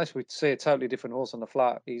say, unless we see a totally different horse on the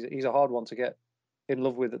flat, he's a hard one to get in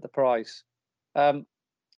love with at the price.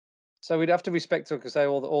 So we'd have to respect, like I say,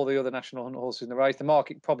 all the other national hunt horses in the race. The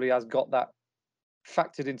market probably has got that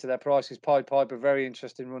factored into their prices. Pied Piper, very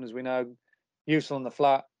interesting run, as we know, useful on the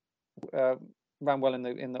flat, ran well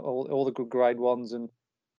in all the good grade ones, and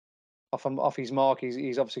off his mark,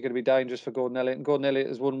 he's obviously going to be dangerous for Gordon Elliott. And Gordon Elliott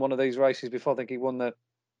has won one of these races before. I think he won the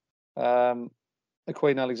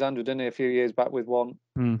Queen Alexandra, didn't he, a few years back with one.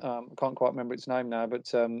 I can't quite remember its name now,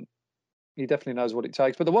 but he definitely knows what it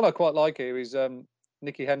takes. But the one I quite like here is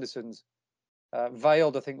Nicky Henderson's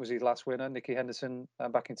Veiled, I think, was his last winner, Nicky Henderson,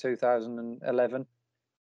 back in 2011.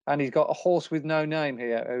 And he's got a horse with no name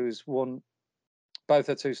here who's won both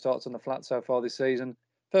her 2 starts on the flat so far this season.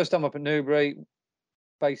 First time up at Newbury,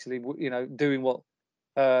 basically, doing what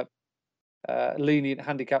lenient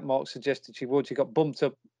handicap mark suggested she would. She got bumped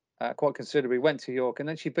up quite considerably, went to York, and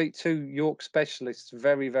then she beat 2 York specialists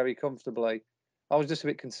very, very comfortably. I was just a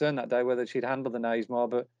bit concerned that day whether she'd handle the Naysmar,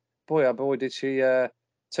 but boy, oh boy, did she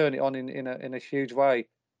turn it on in a huge way.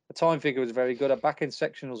 The time figure was very good. Her back end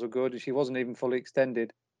sectionals were good, and she wasn't even fully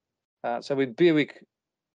extended. So with Buick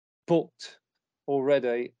booked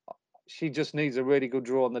already, she just needs a really good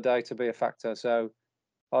draw on the day to be a factor. So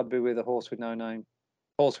I'd be with a horse with no name.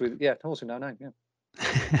 Horse with no name. Yeah.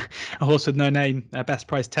 A horse with no name. Best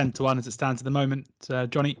price 10-1 as it stands at the moment.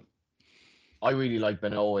 Johnny. I really like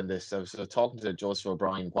Beno in this. I was talking to Joseph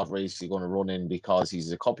O'Brien what race he's going to run in, because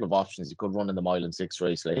he's a couple of options. He could run in the mile and 6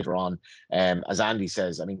 race later on. As Andy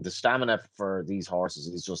says, I mean, the stamina for these horses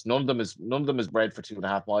is just none of them is bred for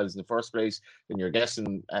 2.5 miles in the first place. Then you're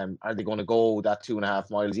guessing, are they going to go that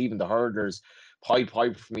 2.5 miles? Even the herders, Pipe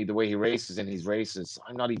for me, the way he races in his races,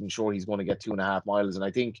 I'm not even sure he's going to get 2.5 miles. And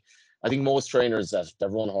I think most trainers that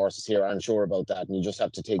run horses here aren't sure about that, and you just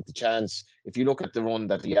have to take the chance. If you look at the run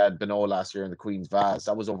that he had Beno last year in the Queen's Vase,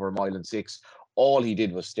 that was over a mile and 6. All he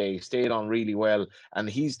did was stayed on really well, and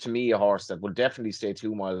he's, to me, a horse that will definitely stay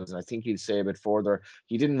 2 miles, and I think he'll stay a bit further.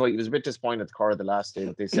 He was a bit disappointed at the Curragh the last day,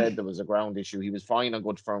 but they said there was a ground issue. He was fine on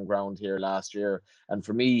good firm ground here last year, and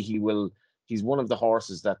for me, he's one of the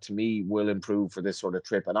horses that, to me, will improve for this sort of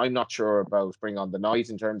trip. And I'm not sure about Bring on the Night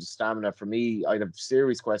in terms of stamina. For me, I'd have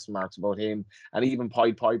serious question marks about him, and even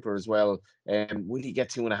Pied Piper as well. Will he get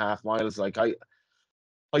 2.5 miles? Like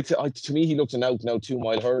to me, he looked an out-and-out 2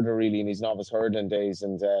 mile herder really in his novice hurdling days.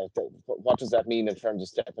 And what does that mean in terms of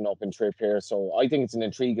stepping up in trip here? So I think it's an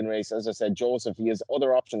intriguing race. As I said, Joseph, he has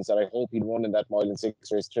other options that I hope he'd run in that mile and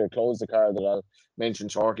 6 race to close the card that I'll mention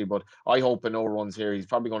shortly. But I hope Beno runs here. He's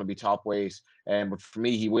probably going to be top weight. But for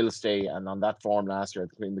me, he will stay. And on that form last year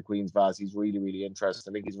in the Queen's Vase, he's really, really interesting.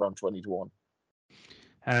 I think he's around 20-1.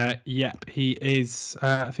 Yep, he is.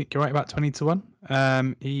 I think you're right, about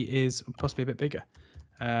 20-1. He is possibly a bit bigger.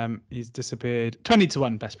 He's disappeared.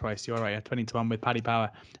 20-1 best price. You're right. 20-1 with Paddy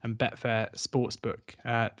Power and Betfair Sportsbook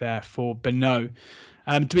there for Beno.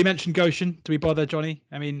 Do we mention Goshen? Do we bother, Johnny?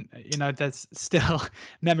 I mean, there's still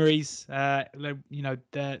memories.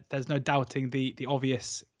 There's no doubting the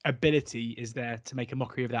obvious ability is there to make a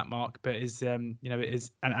mockery of that mark, but it is, and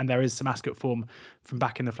there is some Ascot form from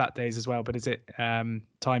back in the flat days as well. But is it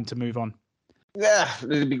time to move on? Yeah,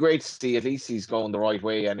 it'd be great to see. At least he's going the right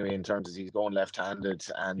way anyway, in terms of he's going left-handed,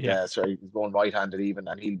 and he's going right-handed even,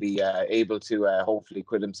 and he'll be able to hopefully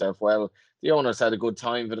quit himself well. The owner's had a good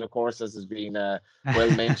time, but of course, as has been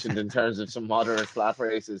well mentioned in terms of some moderate flat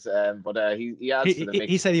races. But he adds to the mix.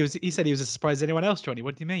 He said he was as surprised as anyone else, Johnny.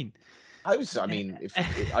 What do you mean? I mean,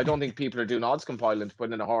 I don't think people are doing odds compiling to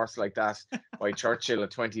put in a horse like that by Churchill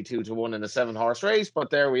at 22-1 in a 7-horse race,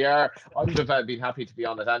 but there we are. I would have been happy to be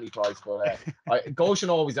on at any price, but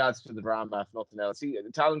Goshen always adds to the drama, if nothing else.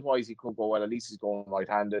 Talent-wise, he could go well. At least he's going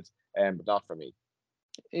right-handed, but not for me.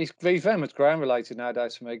 He's very much ground related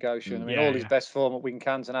nowadays for me, Goshen. I mean, all his best form at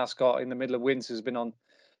Wincanton and Ascot in the middle of winters has been on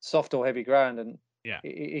soft or heavy ground, and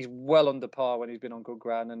he's well under par when he's been on good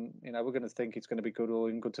ground. And we're going to think it's going to be good or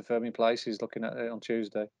in good to firming places. Looking at it on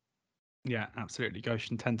Tuesday. Yeah, absolutely.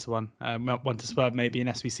 Goshen 10-1. One to swerve maybe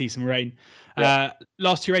unless we see some rain.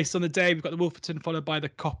 Last 2 races on the day, we've got the Wolferton followed by the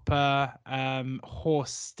Copper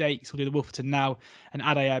Horse Stakes. We'll do the Wolferton now, and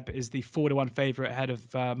Adayeb is the 4-1 favourite ahead of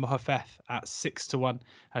Mohafeth at 6-1.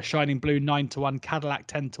 Shining Blue 9-1. Cadillac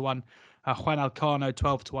 10-1. Juan Alcano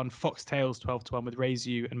 12-1. Foxtails 12-1 with Raise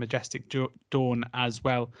You and Majestic Dawn as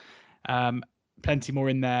well. Plenty more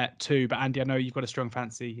in there too. But Andy, I know you've got a strong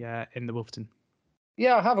fancy in the Wolferton.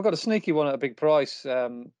 Yeah, I have. I've got a sneaky one at a big price.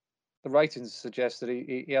 The ratings suggest that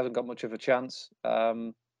he hasn't got much of a chance.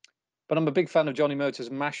 But I'm a big fan of Johnny Murtaugh's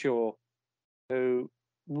Mashore, who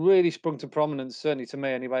really sprung to prominence, certainly to me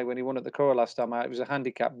anyway, when he won at the Curragh last time out. It was a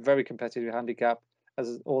handicap, very competitive handicap,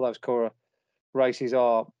 as all those Curragh races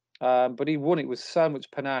are. But he won it with so much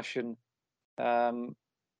panache, and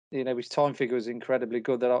his time figure was incredibly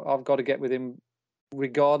good that I've got to get with him,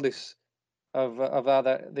 regardless of how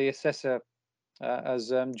the assessor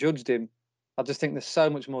has judged him. I just think there's so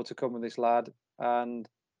much more to come with this lad, and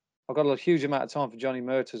I've got a huge amount of time for Johnny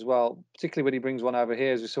Murtaugh as well, particularly when he brings one over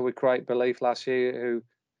here, as we saw with Create Belief last year,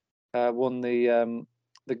 who won the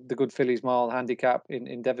Good Fillies Mile handicap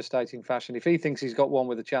in devastating fashion. If he thinks he's got one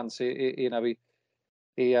with a chance, he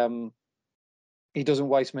doesn't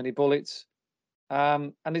waste many bullets.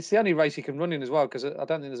 And it's the only race he can run in as well, because I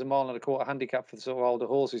don't think there's a mile and a quarter handicap for the sort of older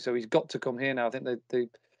horses. So he's got to come here now. I think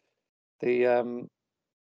the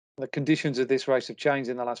conditions of this race have changed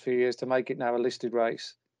in the last few years to make it now a listed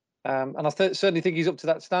race. And I certainly think he's up to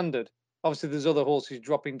that standard. Obviously, there's other horses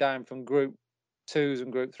dropping down from Group 2s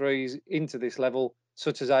and Group 3s into this level,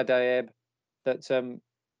 such as Adaeb, that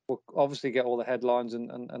will obviously get all the headlines,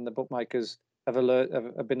 and the bookmakers have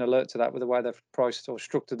been alert to that with the way they've priced or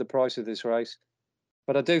structured the price of this race.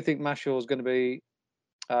 But I do think Mashore is going to be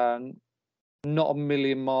not a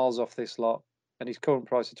million miles off this lot, and his current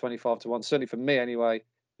price of 25 to 1, certainly for me anyway,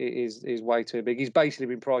 is way too big. He's basically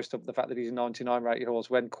been priced up the fact that he's a 99 rated horse,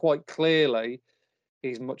 when quite clearly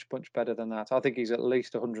he's much better than that. I think he's at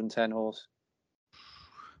least 110 horse.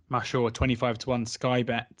 Mashore 25 to 1, Sky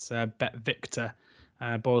Bet, Bet Victor,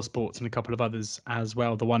 Boyle Sports, and a couple of others as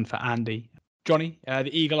well. The one for Andy. Johnny, the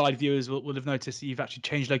eagle-eyed viewers will have noticed that you've actually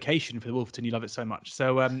changed location for the Wolverton. You love it so much.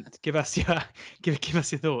 So give us your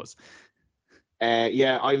thoughts.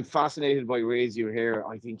 Yeah, I'm fascinated by Razor here.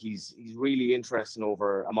 I think he's really interesting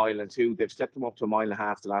over a mile and two. They've stepped him up to a mile and a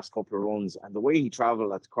half the last couple of runs, and the way he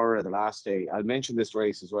travelled at Curra the last day. I'll mention this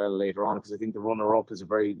race as well later on, because I think the runner-up is a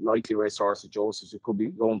very likely racehorse at Joseph's. It could be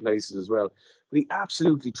going places as well. But he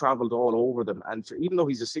absolutely travelled all over them, and even though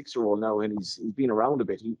he's a 6-year-old now and he's been around a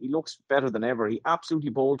bit, he looks better than ever. He absolutely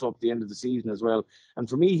bolted up the end of the season as well. And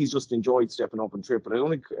for me, he's just enjoyed stepping up and trip. But I don't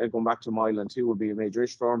think going back to a mile and two would be a major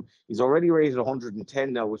issue for him. He's already rated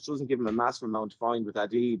 110 now, which doesn't give him a massive amount to find with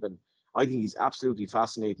Adib. And I think he's absolutely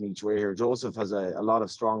fascinating each way here. Joseph has a lot of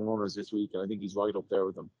strong runners this week, and I think he's right up there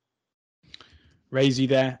with them. Raise you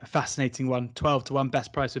there, a fascinating one. 12 to 1,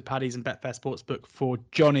 best price with Paddy's and Betfair Sportsbook for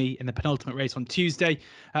Johnny in the penultimate race on Tuesday.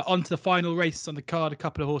 On to the final race on the card. A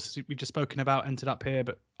couple of horses we've just spoken about entered up here,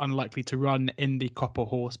 but unlikely to run in the Copper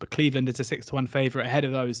Horse. But Cleveland is a 6 to 1 favourite ahead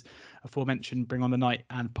of those aforementioned Bring on the Night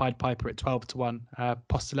and Pied Piper at 12 to 1.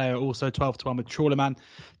 Postuleo also 12 to 1 with Trawlerman.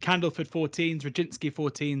 Candleford 14s, Rajinsky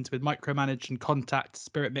 14s with Micromanage and Contact,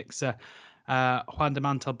 Spirit Mixer, Juan de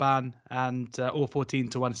Montalban, and all 14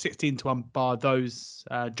 to 1, 16 to 1 bar those.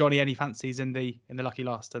 Johnny, any fancies in the lucky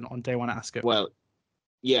last and on day one at Ascot? Well,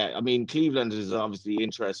 yeah, I mean, Cleveland is obviously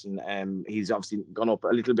interesting. He's obviously gone up a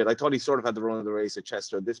little bit. I thought he sort of had the run of the race at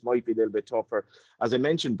Chester. This might be a little bit tougher, as I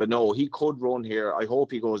mentioned, but no, he could run here. I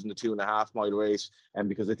hope he goes in the 2.5 mile race, and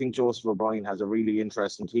because I think Joseph O'Brien has a really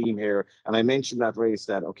interesting team here. And I mentioned that race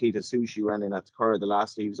that Okita Sushi ran in at the Curra the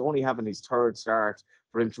last day. He was only having his third start.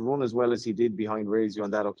 For him to run as well as he did behind Razio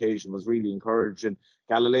on that occasion was really encouraging.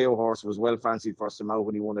 Galileo horse was well fancied for some out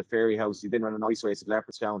when he won at Fairy House. He then ran a nice race at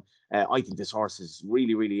Leopardstown. I think this horse is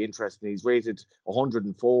really, really interesting. He's rated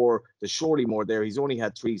 104. There's surely more there. He's only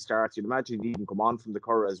had 3 starts. You'd imagine he'd even come on from the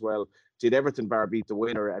Curra as well. Did Everton Bar beat the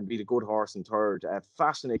winner and beat a good horse in third.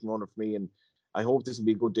 Fascinating runner for me, and I hope this will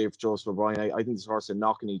be a good day for Joseph O'Brien. I think this horse is a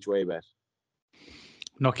knocking each way bet.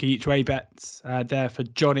 Knocking each way bets there for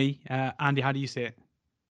Johnny. Andy, how do you see it?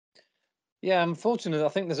 Yeah, unfortunately, I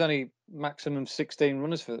think there's only maximum 16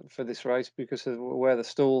 runners for this race because of where the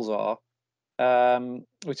stalls are,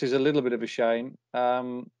 which is a little bit of a shame,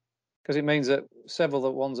 because it means that several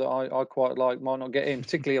of the ones that I quite like might not get in,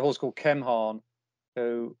 particularly a horse called Kemhan,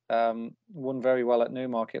 who won very well at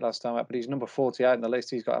Newmarket last time out, but he's number 48 in the list.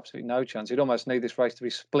 He's got absolutely no chance. He'd almost need this race to be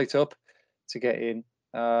split up to get in.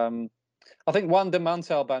 I think Juan de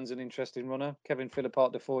Montalban's an interesting runner. Kevin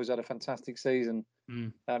Philippart Defoe's had a fantastic season.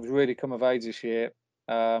 He's really come of age this year,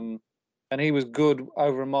 and he was good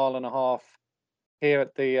over a mile and a half here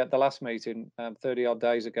at the last meeting 30 odd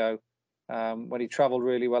days ago, when he travelled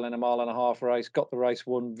really well in a mile and a half race, got the race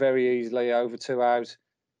won very easily over 2 out,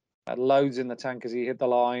 had loads in the tank as he hit the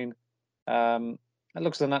line. It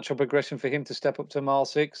looks the natural progression for him to step up to mile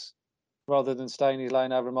 6 rather than stay in his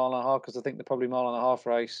lane over a mile and a half, because I think the probably mile and a half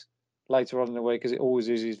race later on in the week, as it always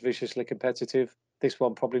is viciously competitive. This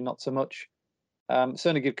one probably not so much.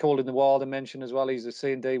 Certainly give Call in the Wild a mention as well. He's a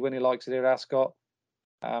C&D when he likes it here at Ascot.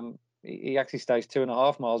 He actually stays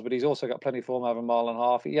 2.5 miles, but he's also got plenty of form over a mile and a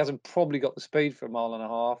half. He hasn't probably got the speed for a mile and a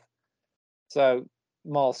half. So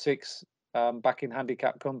mile 6, back in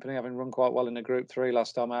handicap company, having run quite well in the Group 3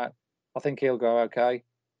 last time out. I think he'll go okay.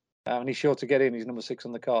 And he's sure to get in. He's number 6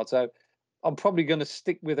 on the card. So I'm probably going to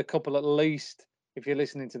stick with a couple at least, if you're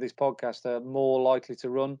listening to this podcast, are more likely to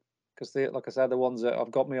run, because like I said, the ones that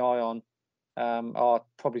I've got my eye on are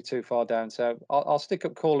probably too far down. So I'll stick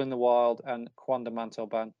up Call in the Wild and Juan de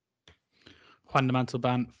Montalban. Juan de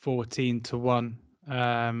Montalban 14 to 1.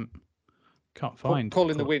 Can't find.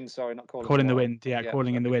 Call in the Wind, sorry, not Call in the Wind. Yeah,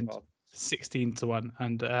 Calling in the Wind. Wild. 16 to 1,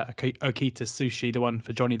 and Okita Sushi, the one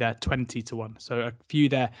for Johnny there, 20 to 1. So a few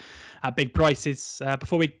there at big prices.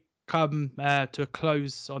 Before we come to a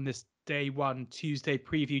close on this day one Tuesday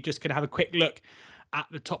preview. Just going to have a quick look at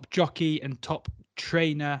the top jockey and top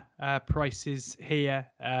trainer prices here.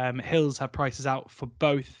 Hills have prices out for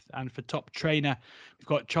both, and for top trainer, we've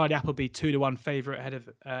got Charlie Appleby 2-1 favourite ahead of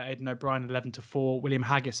Aidan O'Brien 11-4, William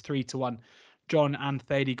Haggis 3-1, John and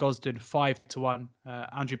Thady Gosden 5-1,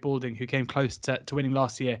 Andrew Balding, who came close to winning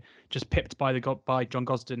last year, just pipped by John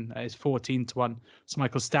Gosden, is 14-1. Sir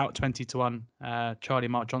Michael Stout 20-1, Charlie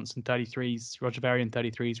Mark Johnson 33s, Roger Varian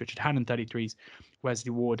 33s, Richard Hannon 33s,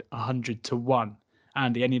 Wesley Ward 100-1.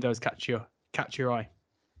 Andy, any of those catch your eye?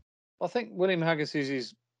 I think William Haggis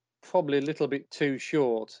is probably a little bit too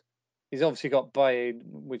short. He's obviously got Bay,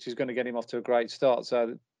 which is going to get him off to a great start.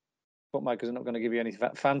 So bookmakers are not going to give you any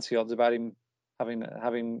fancy odds about him having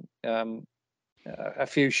a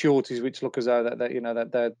few shorties which look as though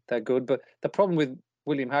that they're good. But the problem with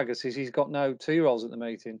William Haggis is he's got no 2-year-olds at the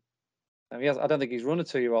meeting. I don't think he's run a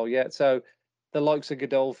 2-year-old yet. So the likes of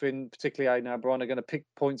Godolphin, particularly Aidan O'Brien, are going to pick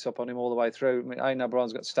points up on him all the way through. I mean, Aidan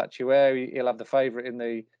O'Brien's got statuaire. He'll have the favourite in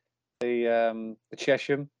the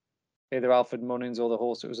Chesham, either Alfred Munnings or the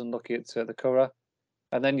horse that was unlucky at the Curragh.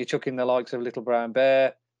 And then you chuck in the likes of Little Brown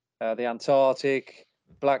Bear, the Antarctic,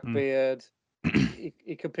 Blackbeard.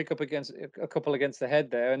 He could pick up against a couple against the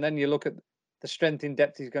head there. And then you look at the strength in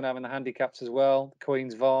depth he's going to have in the handicaps as well. The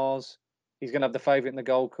Queen's Vase. He's going to have the favourite in the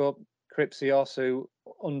Gold Cup. Cripsios, who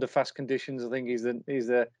under fast conditions, I think he's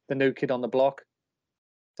the new kid on the block.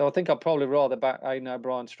 So I think I'd probably rather back Aidan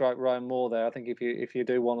O'Brien strike Ryan Moore there. I think if you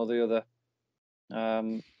do one or the other,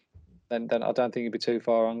 then I don't think you'd be too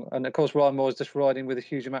far on. And of course, Ryan Moore is just riding with a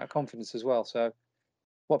huge amount of confidence as well. So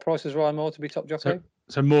what price is Ryan Moore to be top jockey?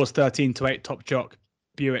 So Moore's 13-8 top jock.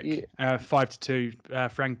 Buick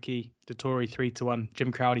 5-2, Frankie Dettori 3-1,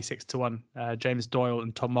 Jim Crowley 6-1, James Doyle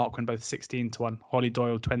and Tom Marquand both 16-1, Holly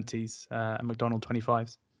Doyle 20s, and McDonald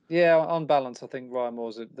 25s. Yeah, on balance, I think Ryan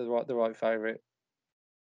Moore's the right favourite.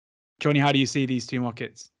 Johnny, how do you see these two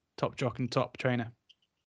markets, top jock and top trainer?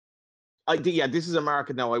 This is a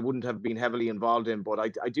market now I wouldn't have been heavily involved in, but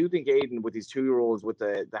I do think Aidan, with his 2-year-olds, with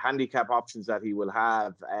the handicap options that he will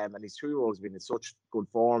have, and his 2-year-olds been in such good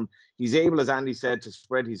form, he's able, as Andy said, to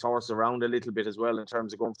spread his horse around a little bit as well in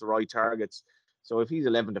terms of going for the right targets. So if he's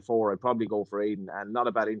 11-4, I'd probably go for Aidan, and not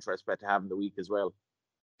a bad interest bet to have in the week as well.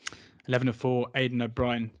 11-4, Aidan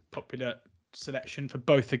O'Brien, popular selection for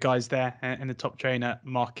both the guys there in the top trainer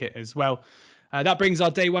market as well. That brings our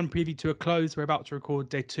day one preview to a close. We're about to record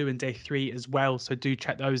day 2 and day 3 as well, so do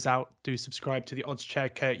check those out. Do subscribe to the Odds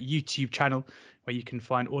Checker YouTube channel, where you can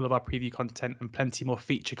find all of our preview content and plenty more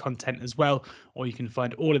feature content as well, or you can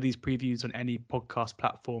find all of these previews on any podcast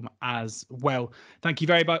platform as well. Thank you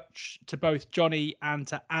very much to both Johnny and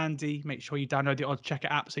to Andy. Make sure you download the Odds Checker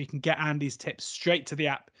app so you can get Andy's tips straight to the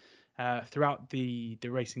app throughout the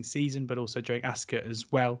racing season, but also during Ascot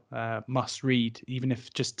as well. Must read, even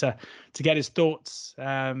if just to get his thoughts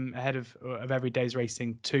ahead of every day's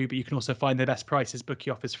racing too. But you can also find the best prices. Bookie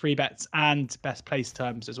offers free bets and best place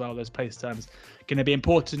terms as well. Those place terms going to be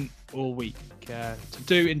important all week. So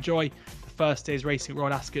do enjoy the first day's racing at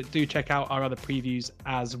Royal Ascot. Do check out our other previews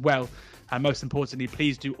as well. And most importantly,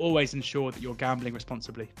 please do always ensure that you're gambling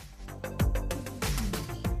responsibly.